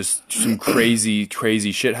know, just some crazy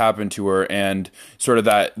shit happened to her, and sort of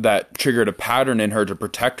that triggered a pattern in her to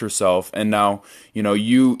protect herself. And now, you know,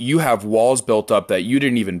 you have walls built up that you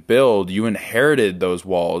didn't even build. You inherited those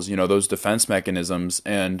walls, you know, those defense mechanisms.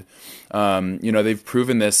 And, you know, they've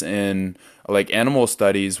proven this in like animal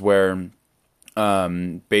studies where,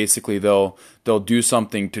 basically they'll do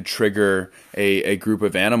something to trigger a group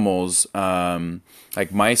of animals,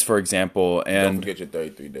 like mice, for example. And don't forget your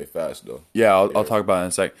 33-day fast, though. Yeah, I'll talk about it in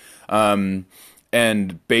a sec.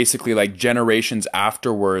 And basically, like generations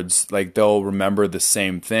afterwards, like they'll remember the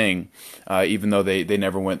same thing, even though they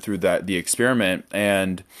never went through the experiment.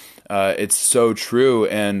 And it's so true.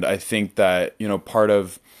 And I think that, you know, part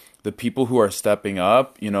of the people who are stepping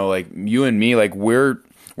up, you know, like you and me, like we're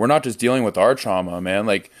not just dealing with our trauma, man.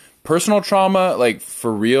 Like personal trauma, like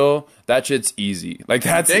for real, that shit's easy. Like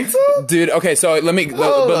that's, you think so? Dude. Okay, so let me.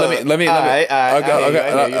 Okay.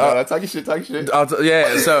 Talking shit.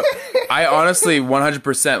 Yeah. So I honestly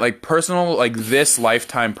 100% like personal, like this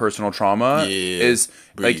lifetime personal trauma is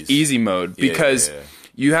breeze. like easy mode, because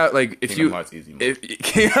you have like if Kingdom you Hearts easy mode.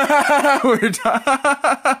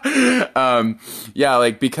 yeah,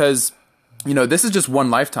 like because you know this is just one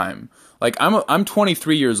lifetime. Like I'm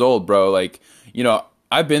 23 years old, bro. Like, you know,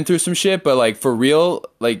 I've been through some shit, but like for real,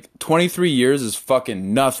 like 23 years is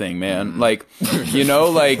fucking nothing, man. Like, you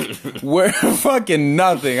know, like we're fucking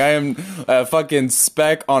nothing. I am a fucking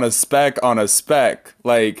speck on a speck on a speck.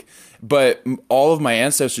 Like, but all of my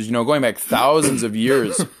ancestors, you know, going back thousands of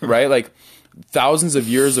years, right? Like thousands of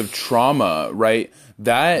years of trauma, right?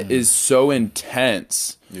 That is so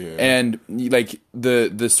intense. Yeah. And like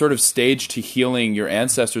the sort of stage to healing your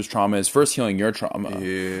ancestors' trauma is first healing your trauma,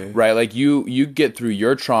 right? Like you get through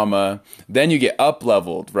your trauma, then you get up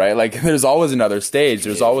leveled, right? Like there's always another stage,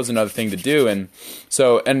 there's always another thing to do. And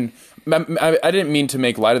so, and I didn't mean to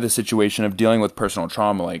make light of the situation of dealing with personal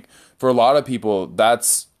trauma. Like for a lot of people,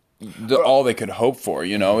 that's all they could hope for,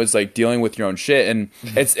 you know, is like dealing with your own shit. And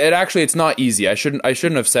it's not easy. I shouldn't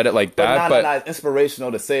have said it like that, but it's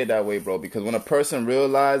inspirational to say it that way, bro, because when a person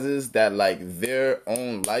realizes that like their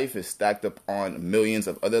own life is stacked up on millions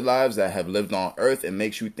of other lives that have lived on earth, it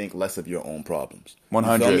makes you think less of your own problems.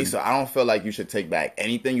 100. You feel me? So I don't feel like you should take back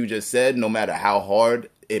anything you just said, no matter how hard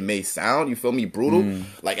it may sound, you feel me, brutal.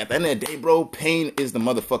 Like at the end of the day, bro, pain is the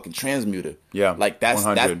motherfucking transmuter. Yeah. Like that's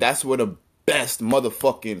where the best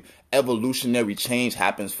motherfucking evolutionary change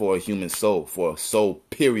happens for a human soul, for a soul,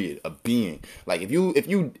 period, a being. Like if you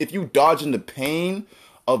dodging the pain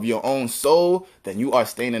of your own soul, then you are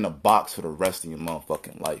staying in a box for the rest of your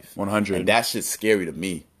motherfucking life. 100. And that shit's scary to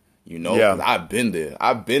me. You know, Yeah. 'cause I've been there.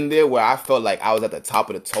 I've been there where I felt like I was at the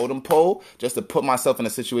top of the totem pole just to put myself in a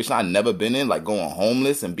situation I've never been in, like going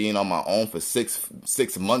homeless and being on my own for six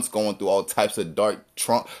months, going through all types of dark,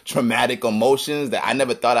 traumatic emotions that I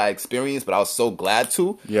never thought I experienced, but I was so glad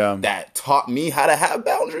to. Yeah. That taught me how to have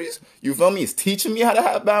boundaries. You feel me? It's teaching me how to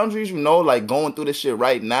have boundaries. You know, like going through this shit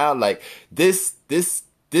right now, like this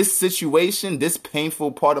situation, this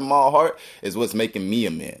painful part of my heart is what's making me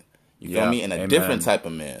a man. You feel me? And a different type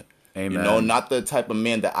of man. Amen. You know, not the type of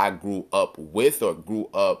man that I grew up with or grew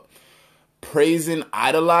up praising,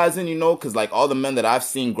 idolizing, you know, because like all the men that I've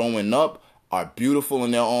seen growing up are beautiful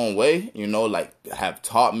in their own way, you know, like have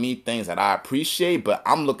taught me things that I appreciate, but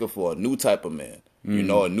I'm looking for a new type of man, you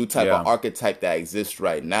know, a new type of archetype that exists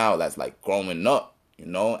right now that's like growing up, you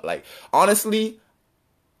know, like honestly,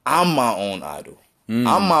 I'm my own idol.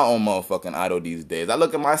 I'm my own motherfucking idol these days. I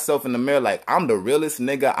look at myself in the mirror like I'm the realest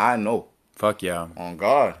nigga I know. Fuck yeah. On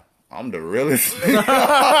God. I'm the realest nigga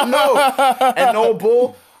I know. And no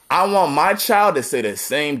bull, I want my child to say the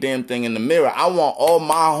same damn thing in the mirror. I want all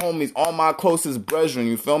my homies, all my closest brethren,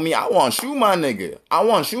 you feel me? I want you, my nigga. I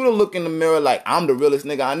want you to look in the mirror like I'm the realest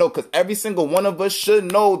nigga I know. Because every single one of us should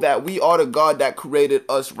know that we are the God that created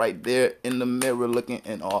us right there in the mirror looking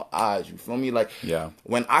in our eyes. You feel me? Like,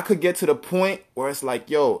 when I could get to the point where it's like,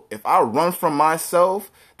 yo, if I run from myself,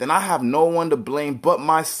 then I have no one to blame but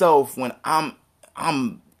myself when I'm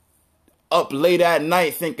up late at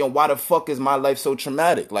night thinking, why the fuck is my life so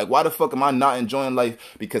traumatic? Like, why the fuck am I not enjoying life?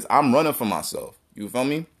 Because I'm running from myself. You feel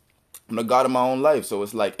me? I'm the God of my own life. So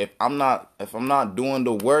it's like, if I'm not doing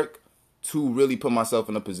the work to really put myself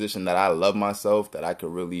in a position that I love myself, that I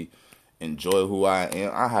could really enjoy who I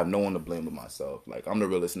am, I have no one to blame but myself. Like, I'm the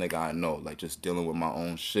realest nigga I know. Like, just dealing with my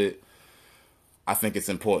own shit. I think it's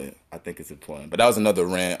important. But that was another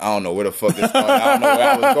rant. I don't know where the fuck it started. I don't know where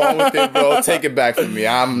I was going with it, bro. Take it back from me.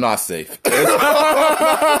 I'm not safe. I'm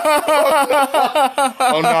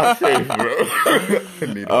not safe, bro.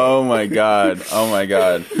 Oh my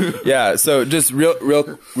god. Yeah. So just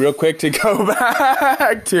real quick to go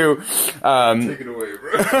back to Take it away,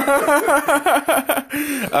 bro.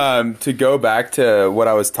 to go back to what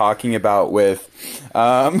I was talking about with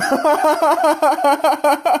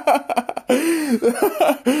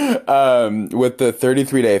with the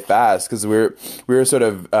 33-day fast, because we were sort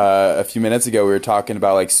of a few minutes ago we were talking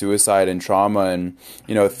about like suicide and trauma and,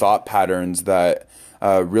 you know, thought patterns that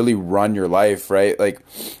really run your life, right? Like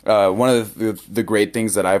one of the great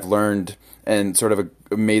things that I've learned and sort of an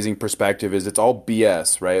amazing perspective is it's all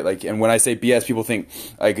BS, right? Like, and when I say BS, people think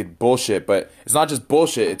like bullshit, but it's not just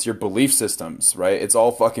bullshit, it's your belief systems, right? It's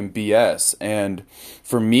all fucking BS. And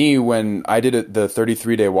for me, when I did the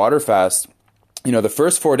 33-day water fast, you know, the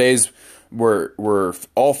first 4 days were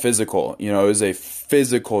all physical. You know, it was a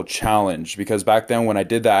physical challenge because back then when I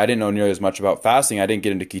did that, I didn't know nearly as much about fasting. I didn't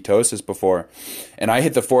get into ketosis before. And I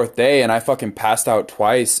hit the 4th day and I fucking passed out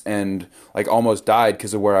twice and like almost died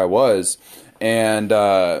because of where I was. And,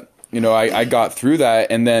 you know, I got through that.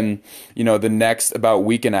 And then, you know, the next about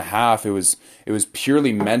week and a half, it was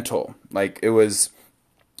purely mental. Like it was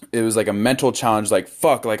like a mental challenge. Like,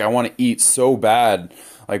 fuck, like I want to eat so bad.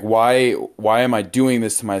 Like, why am I doing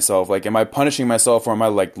this to myself? Like, am I punishing myself or am I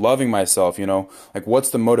like loving myself? You know, like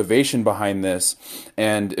what's the motivation behind this?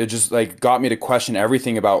 And it just like got me to question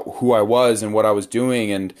everything about who I was and what I was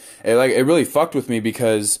doing. And it really fucked with me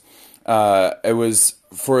because, it was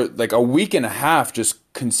for like a week and a half, just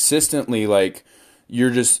consistently, like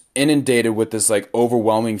you're just inundated with this like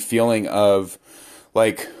overwhelming feeling of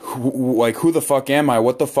like who the fuck am I?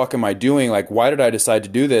 What the fuck am I doing? Like, why did I decide to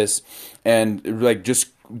do this? And like just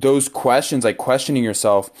those questions, like questioning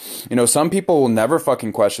yourself. You know, some people will never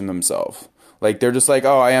fucking question themselves. Like they're just like,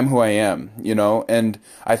 oh, I am who I am, you know? And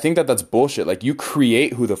I think that that's bullshit. Like you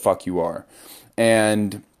create who the fuck you are.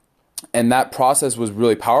 And that process was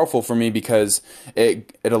really powerful for me because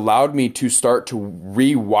it allowed me to start to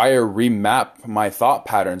remap my thought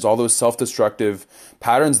patterns, all those self-destructive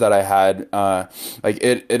patterns that I had.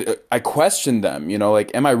 I questioned them, you know,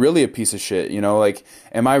 like, am I really a piece of shit? You know, like,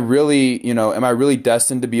 am I really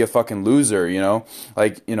destined to be a fucking loser? You know,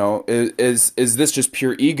 like, you know, is this just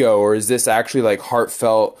pure ego or is this actually like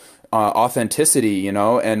heartfelt authenticity? You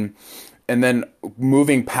know, and then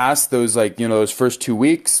moving past those, like, you know, those first 2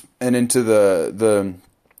 weeks and into the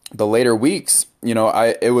later weeks, you know,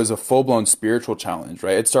 it was a full-blown spiritual challenge,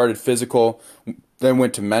 right? It started physical, then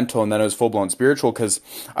went to mental, and then it was full-blown spiritual because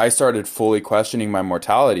I started fully questioning my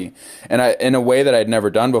mortality. And in a way that I'd never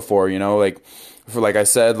done before, you know, like like I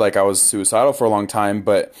said, like I was suicidal for a long time,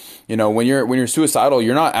 but you know, when you're suicidal,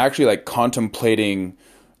 you're not actually like contemplating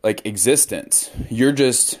like existence. You're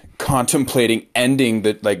just contemplating ending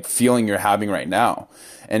the like feeling you're having right now.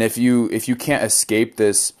 And if you can't escape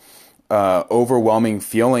this overwhelming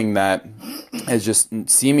feeling that is just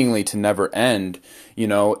seemingly to never end, you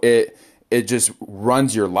know, it just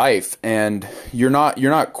runs your life, and you're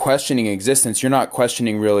not questioning existence. You're not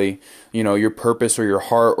questioning really, you know, your purpose or your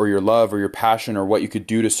heart or your love or your passion or what you could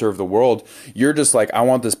do to serve the world. You're just like, I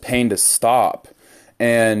want this pain to stop.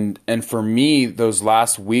 And for me, those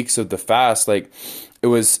last weeks of the fast, like it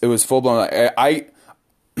was full blown.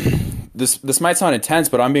 This might sound intense,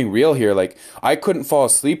 but I'm being real here. Like I couldn't fall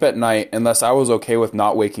asleep at night unless I was okay with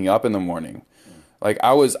not waking up in the morning. Like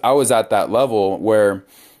I was at that level where,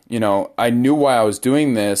 you know, I knew why I was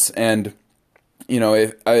doing this, and you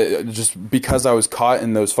know, just because I was caught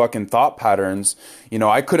in those fucking thought patterns, you know,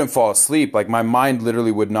 I couldn't fall asleep. Like my mind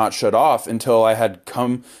literally would not shut off until I had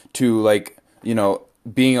come to like, you know,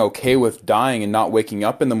 being okay with dying and not waking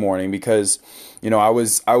up in the morning, because, you know, I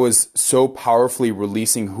was so powerfully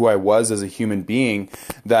releasing who I was as a human being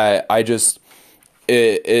that I just,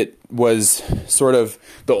 it was sort of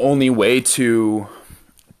the only way to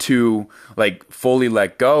like fully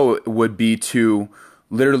let go would be to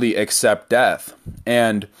literally accept death.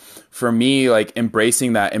 And for me, like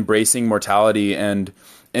embracing mortality and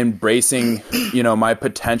embracing, you know, my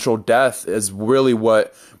potential death is really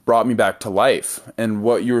what brought me back to life. And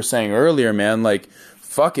what you were saying earlier, man, like,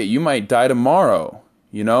 fuck it, you might die tomorrow,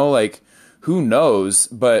 you know, like, who knows,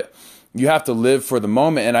 but you have to live for the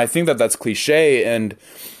moment. And I think that that's cliche. And,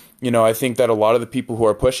 you know, I think that a lot of the people who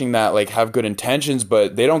are pushing that, like, have good intentions,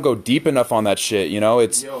 but they don't go deep enough on that shit, you know,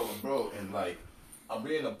 it's... Yo, bro, and, like, I'm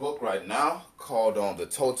reading a book right now called The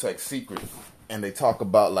Toltec Secret. And they talk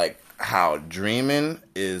about, like, how dreaming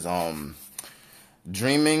is,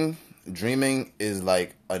 Dreaming is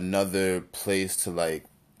like another place to like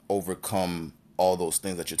overcome all those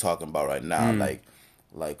things that you're talking about right now,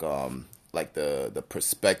 like the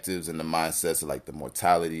perspectives and the mindsets of like the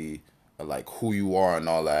mortality, of like who you are and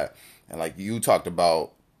all that. And like you talked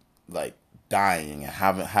about like dying and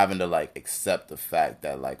having to like accept the fact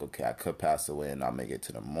that like, okay, I could pass away and I'll make it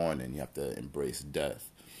to the morning. You have to embrace death.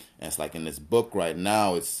 And it's like in this book right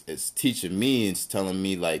now, it's teaching me, it's telling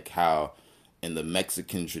me like how in the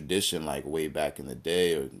Mexican tradition, like way back in the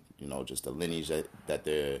day, or you know, just the lineage that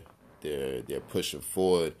they're pushing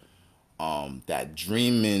forward, that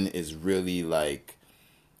dreaming is really like,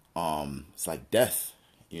 it's like death,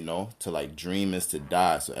 you know. To like dream is to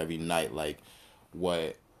die. So every night, like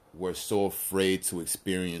what we're so afraid to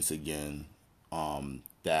experience again,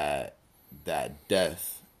 that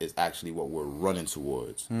death is actually what we're running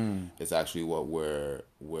towards. It's actually what we're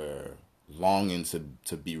longing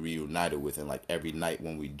to be reunited with. And like every night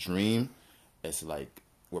when we dream, it's like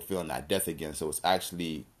we're feeling that death again. So it's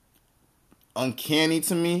actually uncanny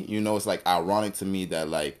to me, you know. It's like ironic to me that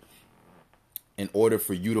like in order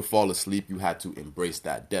for you to fall asleep, you had to embrace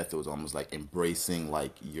that death. It was almost like embracing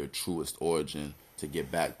like your truest origin to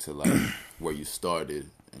get back to like where you started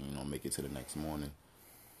and, you know, make it to the next morning.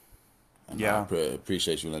 And yeah, I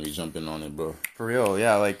appreciate you letting me jump in on it, bro. For real,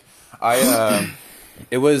 yeah. Like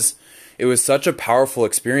it was such a powerful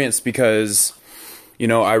experience because, you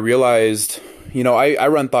know, I realized, you know, I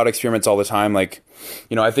run thought experiments all the time. Like,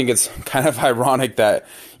 you know, I think it's kind of ironic that,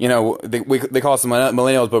 you know, they call us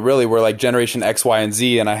millennials, but really we're like generation X, Y, and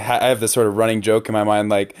Z. And I have this sort of running joke in my mind,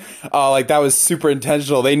 like, oh, like that was super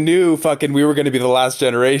intentional. They knew fucking we were going to be the last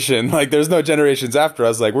generation. Like there's no generations after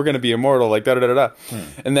us. Like we're going to be immortal, like da da da da.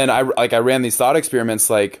 And then I ran these thought experiments,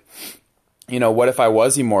 like, you know, what if I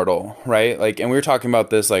was immortal, right? Like, and we were talking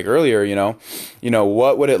about this like earlier, you know,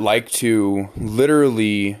 what would it like to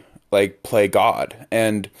literally like play God?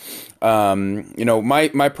 And, you know,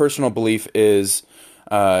 my personal belief is,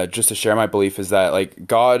 just to share my belief is that like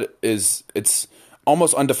God it's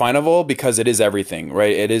almost undefinable because it is everything,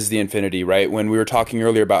 right? It is the infinity, right? When we were talking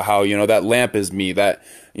earlier about how, you know, that lamp is me, that,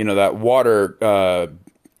 you know, that water,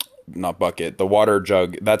 not bucket, the water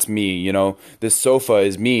jug, that's me, you know, this sofa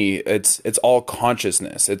is me. It's all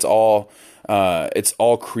consciousness. It's all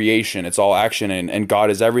creation. It's all action, and God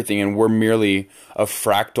is everything. And we're merely a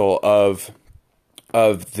fractal of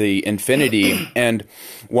the infinity. And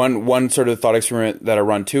one sort of thought experiment that I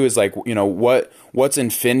run too is like, you know, what's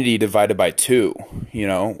infinity divided by 2, you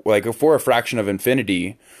know, like if we're a fraction of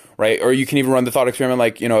infinity, right? Or you can even run the thought experiment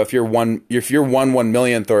like, you know, if you're one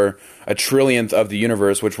 1/millionth or a trillionth of the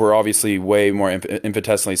universe, which we're obviously way more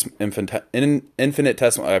infinitesimal.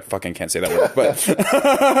 I fucking can't say that word, but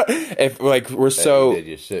if like we're so, you did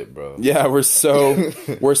your shit, bro. yeah, we're so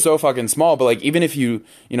fucking small. But like even if you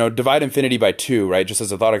know divide infinity by 2, right? Just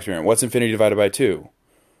as a thought experiment, what's infinity divided by 2,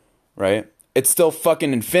 right? It's still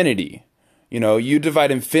fucking infinity. You know, you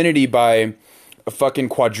divide infinity by a fucking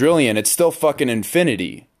quadrillion, it's still fucking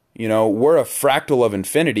infinity. You know, we're a fractal of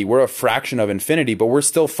infinity. We're a fraction of infinity, but we're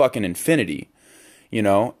still fucking infinity. You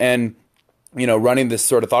know, and, you know, running this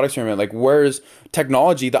sort of thought experiment, like where's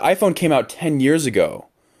technology? The iPhone came out 10 years ago.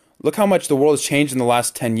 Look how much the world has changed in the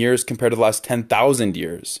last 10 years compared to the last 10,000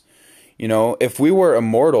 years. You know, if we were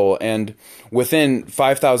immortal and within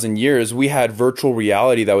 5,000 years we had virtual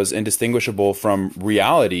reality that was indistinguishable from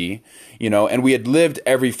reality, you know, and we had lived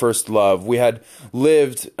every first love, we had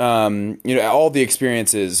lived, you know, all the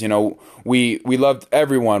experiences, you know, we loved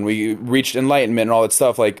everyone, we reached enlightenment and all that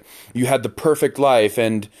stuff. Like you had the perfect life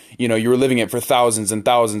and, you know, you were living it for thousands and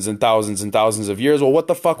thousands and thousands and thousands of years. Well, what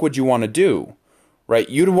the fuck would you want to do? Right?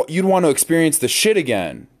 You'd want to experience the shit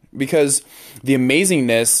again. Because the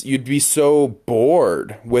amazingness, you'd be so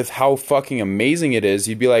bored with how fucking amazing it is.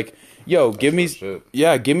 You'd be like, yo, give me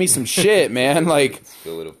some shit, man. Like,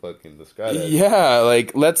 yeah,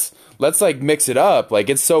 like let's like mix it up. Like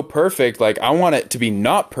it's so perfect. Like I want it to be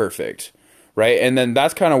not perfect, right? And then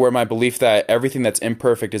that's kind of where my belief that everything that's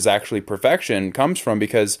imperfect is actually perfection comes from.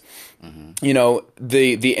 Because, you know,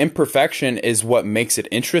 the imperfection is what makes it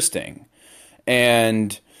interesting,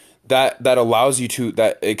 and that allows you to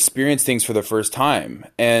experience things for the first time.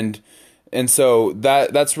 And so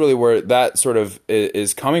that's really where that sort of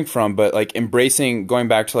is coming from. But like going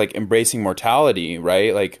back to like embracing mortality,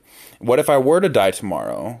 right? Like what if I were to die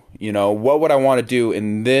tomorrow? You know, what would I want to do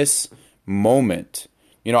in this moment?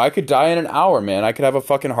 You know, I could die in an hour, man. I could have a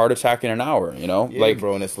fucking heart attack in an hour, you know? Yeah, like,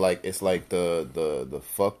 bro, and it's like the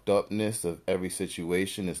fucked upness of every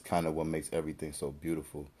situation is kind of what makes everything so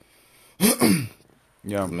beautiful.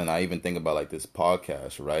 Yeah, man, I even think about like this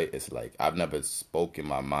podcast, right? It's like I've never spoken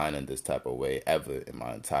my mind in this type of way ever in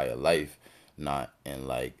my entire life, not in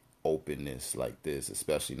like openness like this,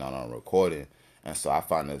 especially not on recording. And so I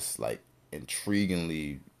find this like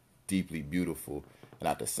intriguingly, deeply beautiful. And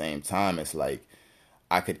at the same time, it's like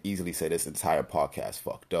I could easily say this entire podcast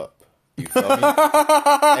fucked up. You feel me?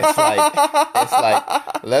 It's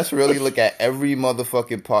like let's really look at every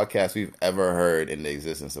motherfucking podcast we've ever heard in the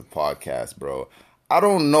existence of podcasts, bro. I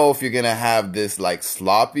don't know if you're gonna have this like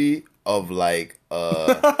sloppy of like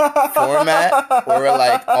format where we're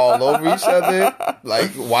like all over each other,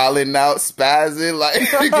 like wilding out, spazzing, like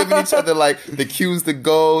giving each other like the cues to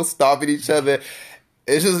go, stopping each other.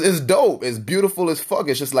 It's dope. It's beautiful as fuck.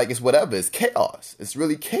 It's just like it's whatever. It's chaos. It's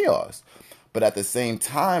really chaos. But at the same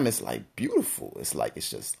time, it's like beautiful. It's like it's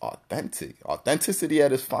just authentic. Authenticity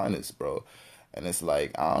at its finest, bro. And it's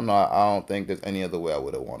like I don't know. I don't think there's any other way I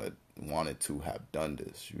would have wanted to have done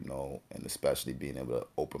this, you know, and especially being able to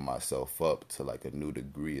open myself up to like a new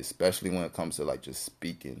degree, especially when it comes to like just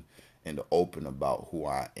speaking in the open about who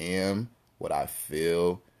I am, what I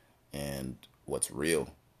feel, and what's real,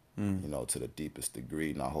 you know, to the deepest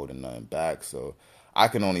degree, not holding nothing back. So I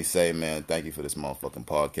can only say, man, thank you for this motherfucking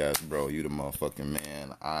podcast, bro. You the motherfucking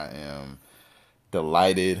man. I am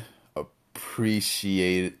delighted,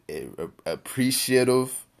 appreciative,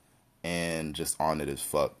 and just honored as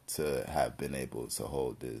fuck to have been able to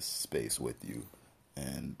hold this space with you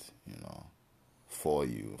and, you know, for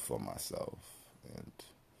you, for myself, and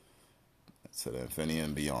to the infinity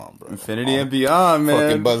and beyond, bro. Infinity and beyond, man.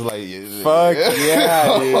 Fucking Buzz Lightyear. Fuck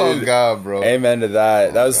yeah, dude. Oh, God, bro. Amen to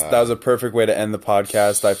that. That was a perfect way to end the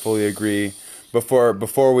podcast. I fully agree.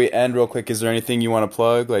 Before we end real quick, is there anything you want to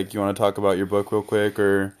plug? Like, you want to talk about your book real quick,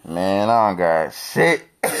 or? Man, I don't got shit.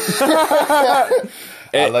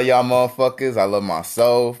 I love y'all motherfuckers. I love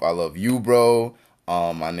myself. I love you, bro.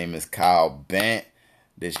 My name is Kyle Bent.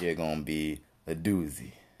 This year gonna be a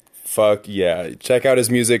doozy. Fuck yeah. Check out his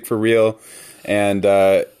music for real. And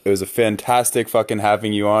it was a fantastic fucking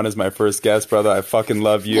having you on as my first guest, brother. I fucking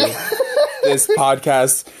love you. This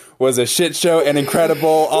podcast was a shit show and incredible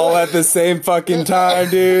all at the same fucking time,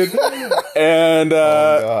 dude. And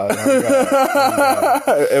oh God.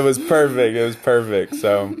 It was perfect. It was perfect.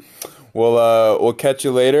 So we'll catch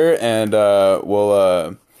you later, and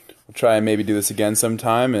we'll try and maybe do this again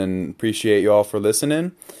sometime, and appreciate you all for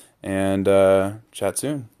listening, and chat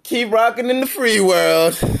soon. Keep rocking in the free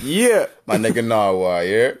world. Yeah. My nigga Narwa,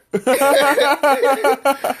 yeah?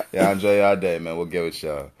 Yeah, enjoy y'all day, man. We'll get with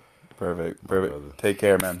y'all. Perfect. Take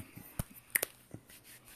care, man.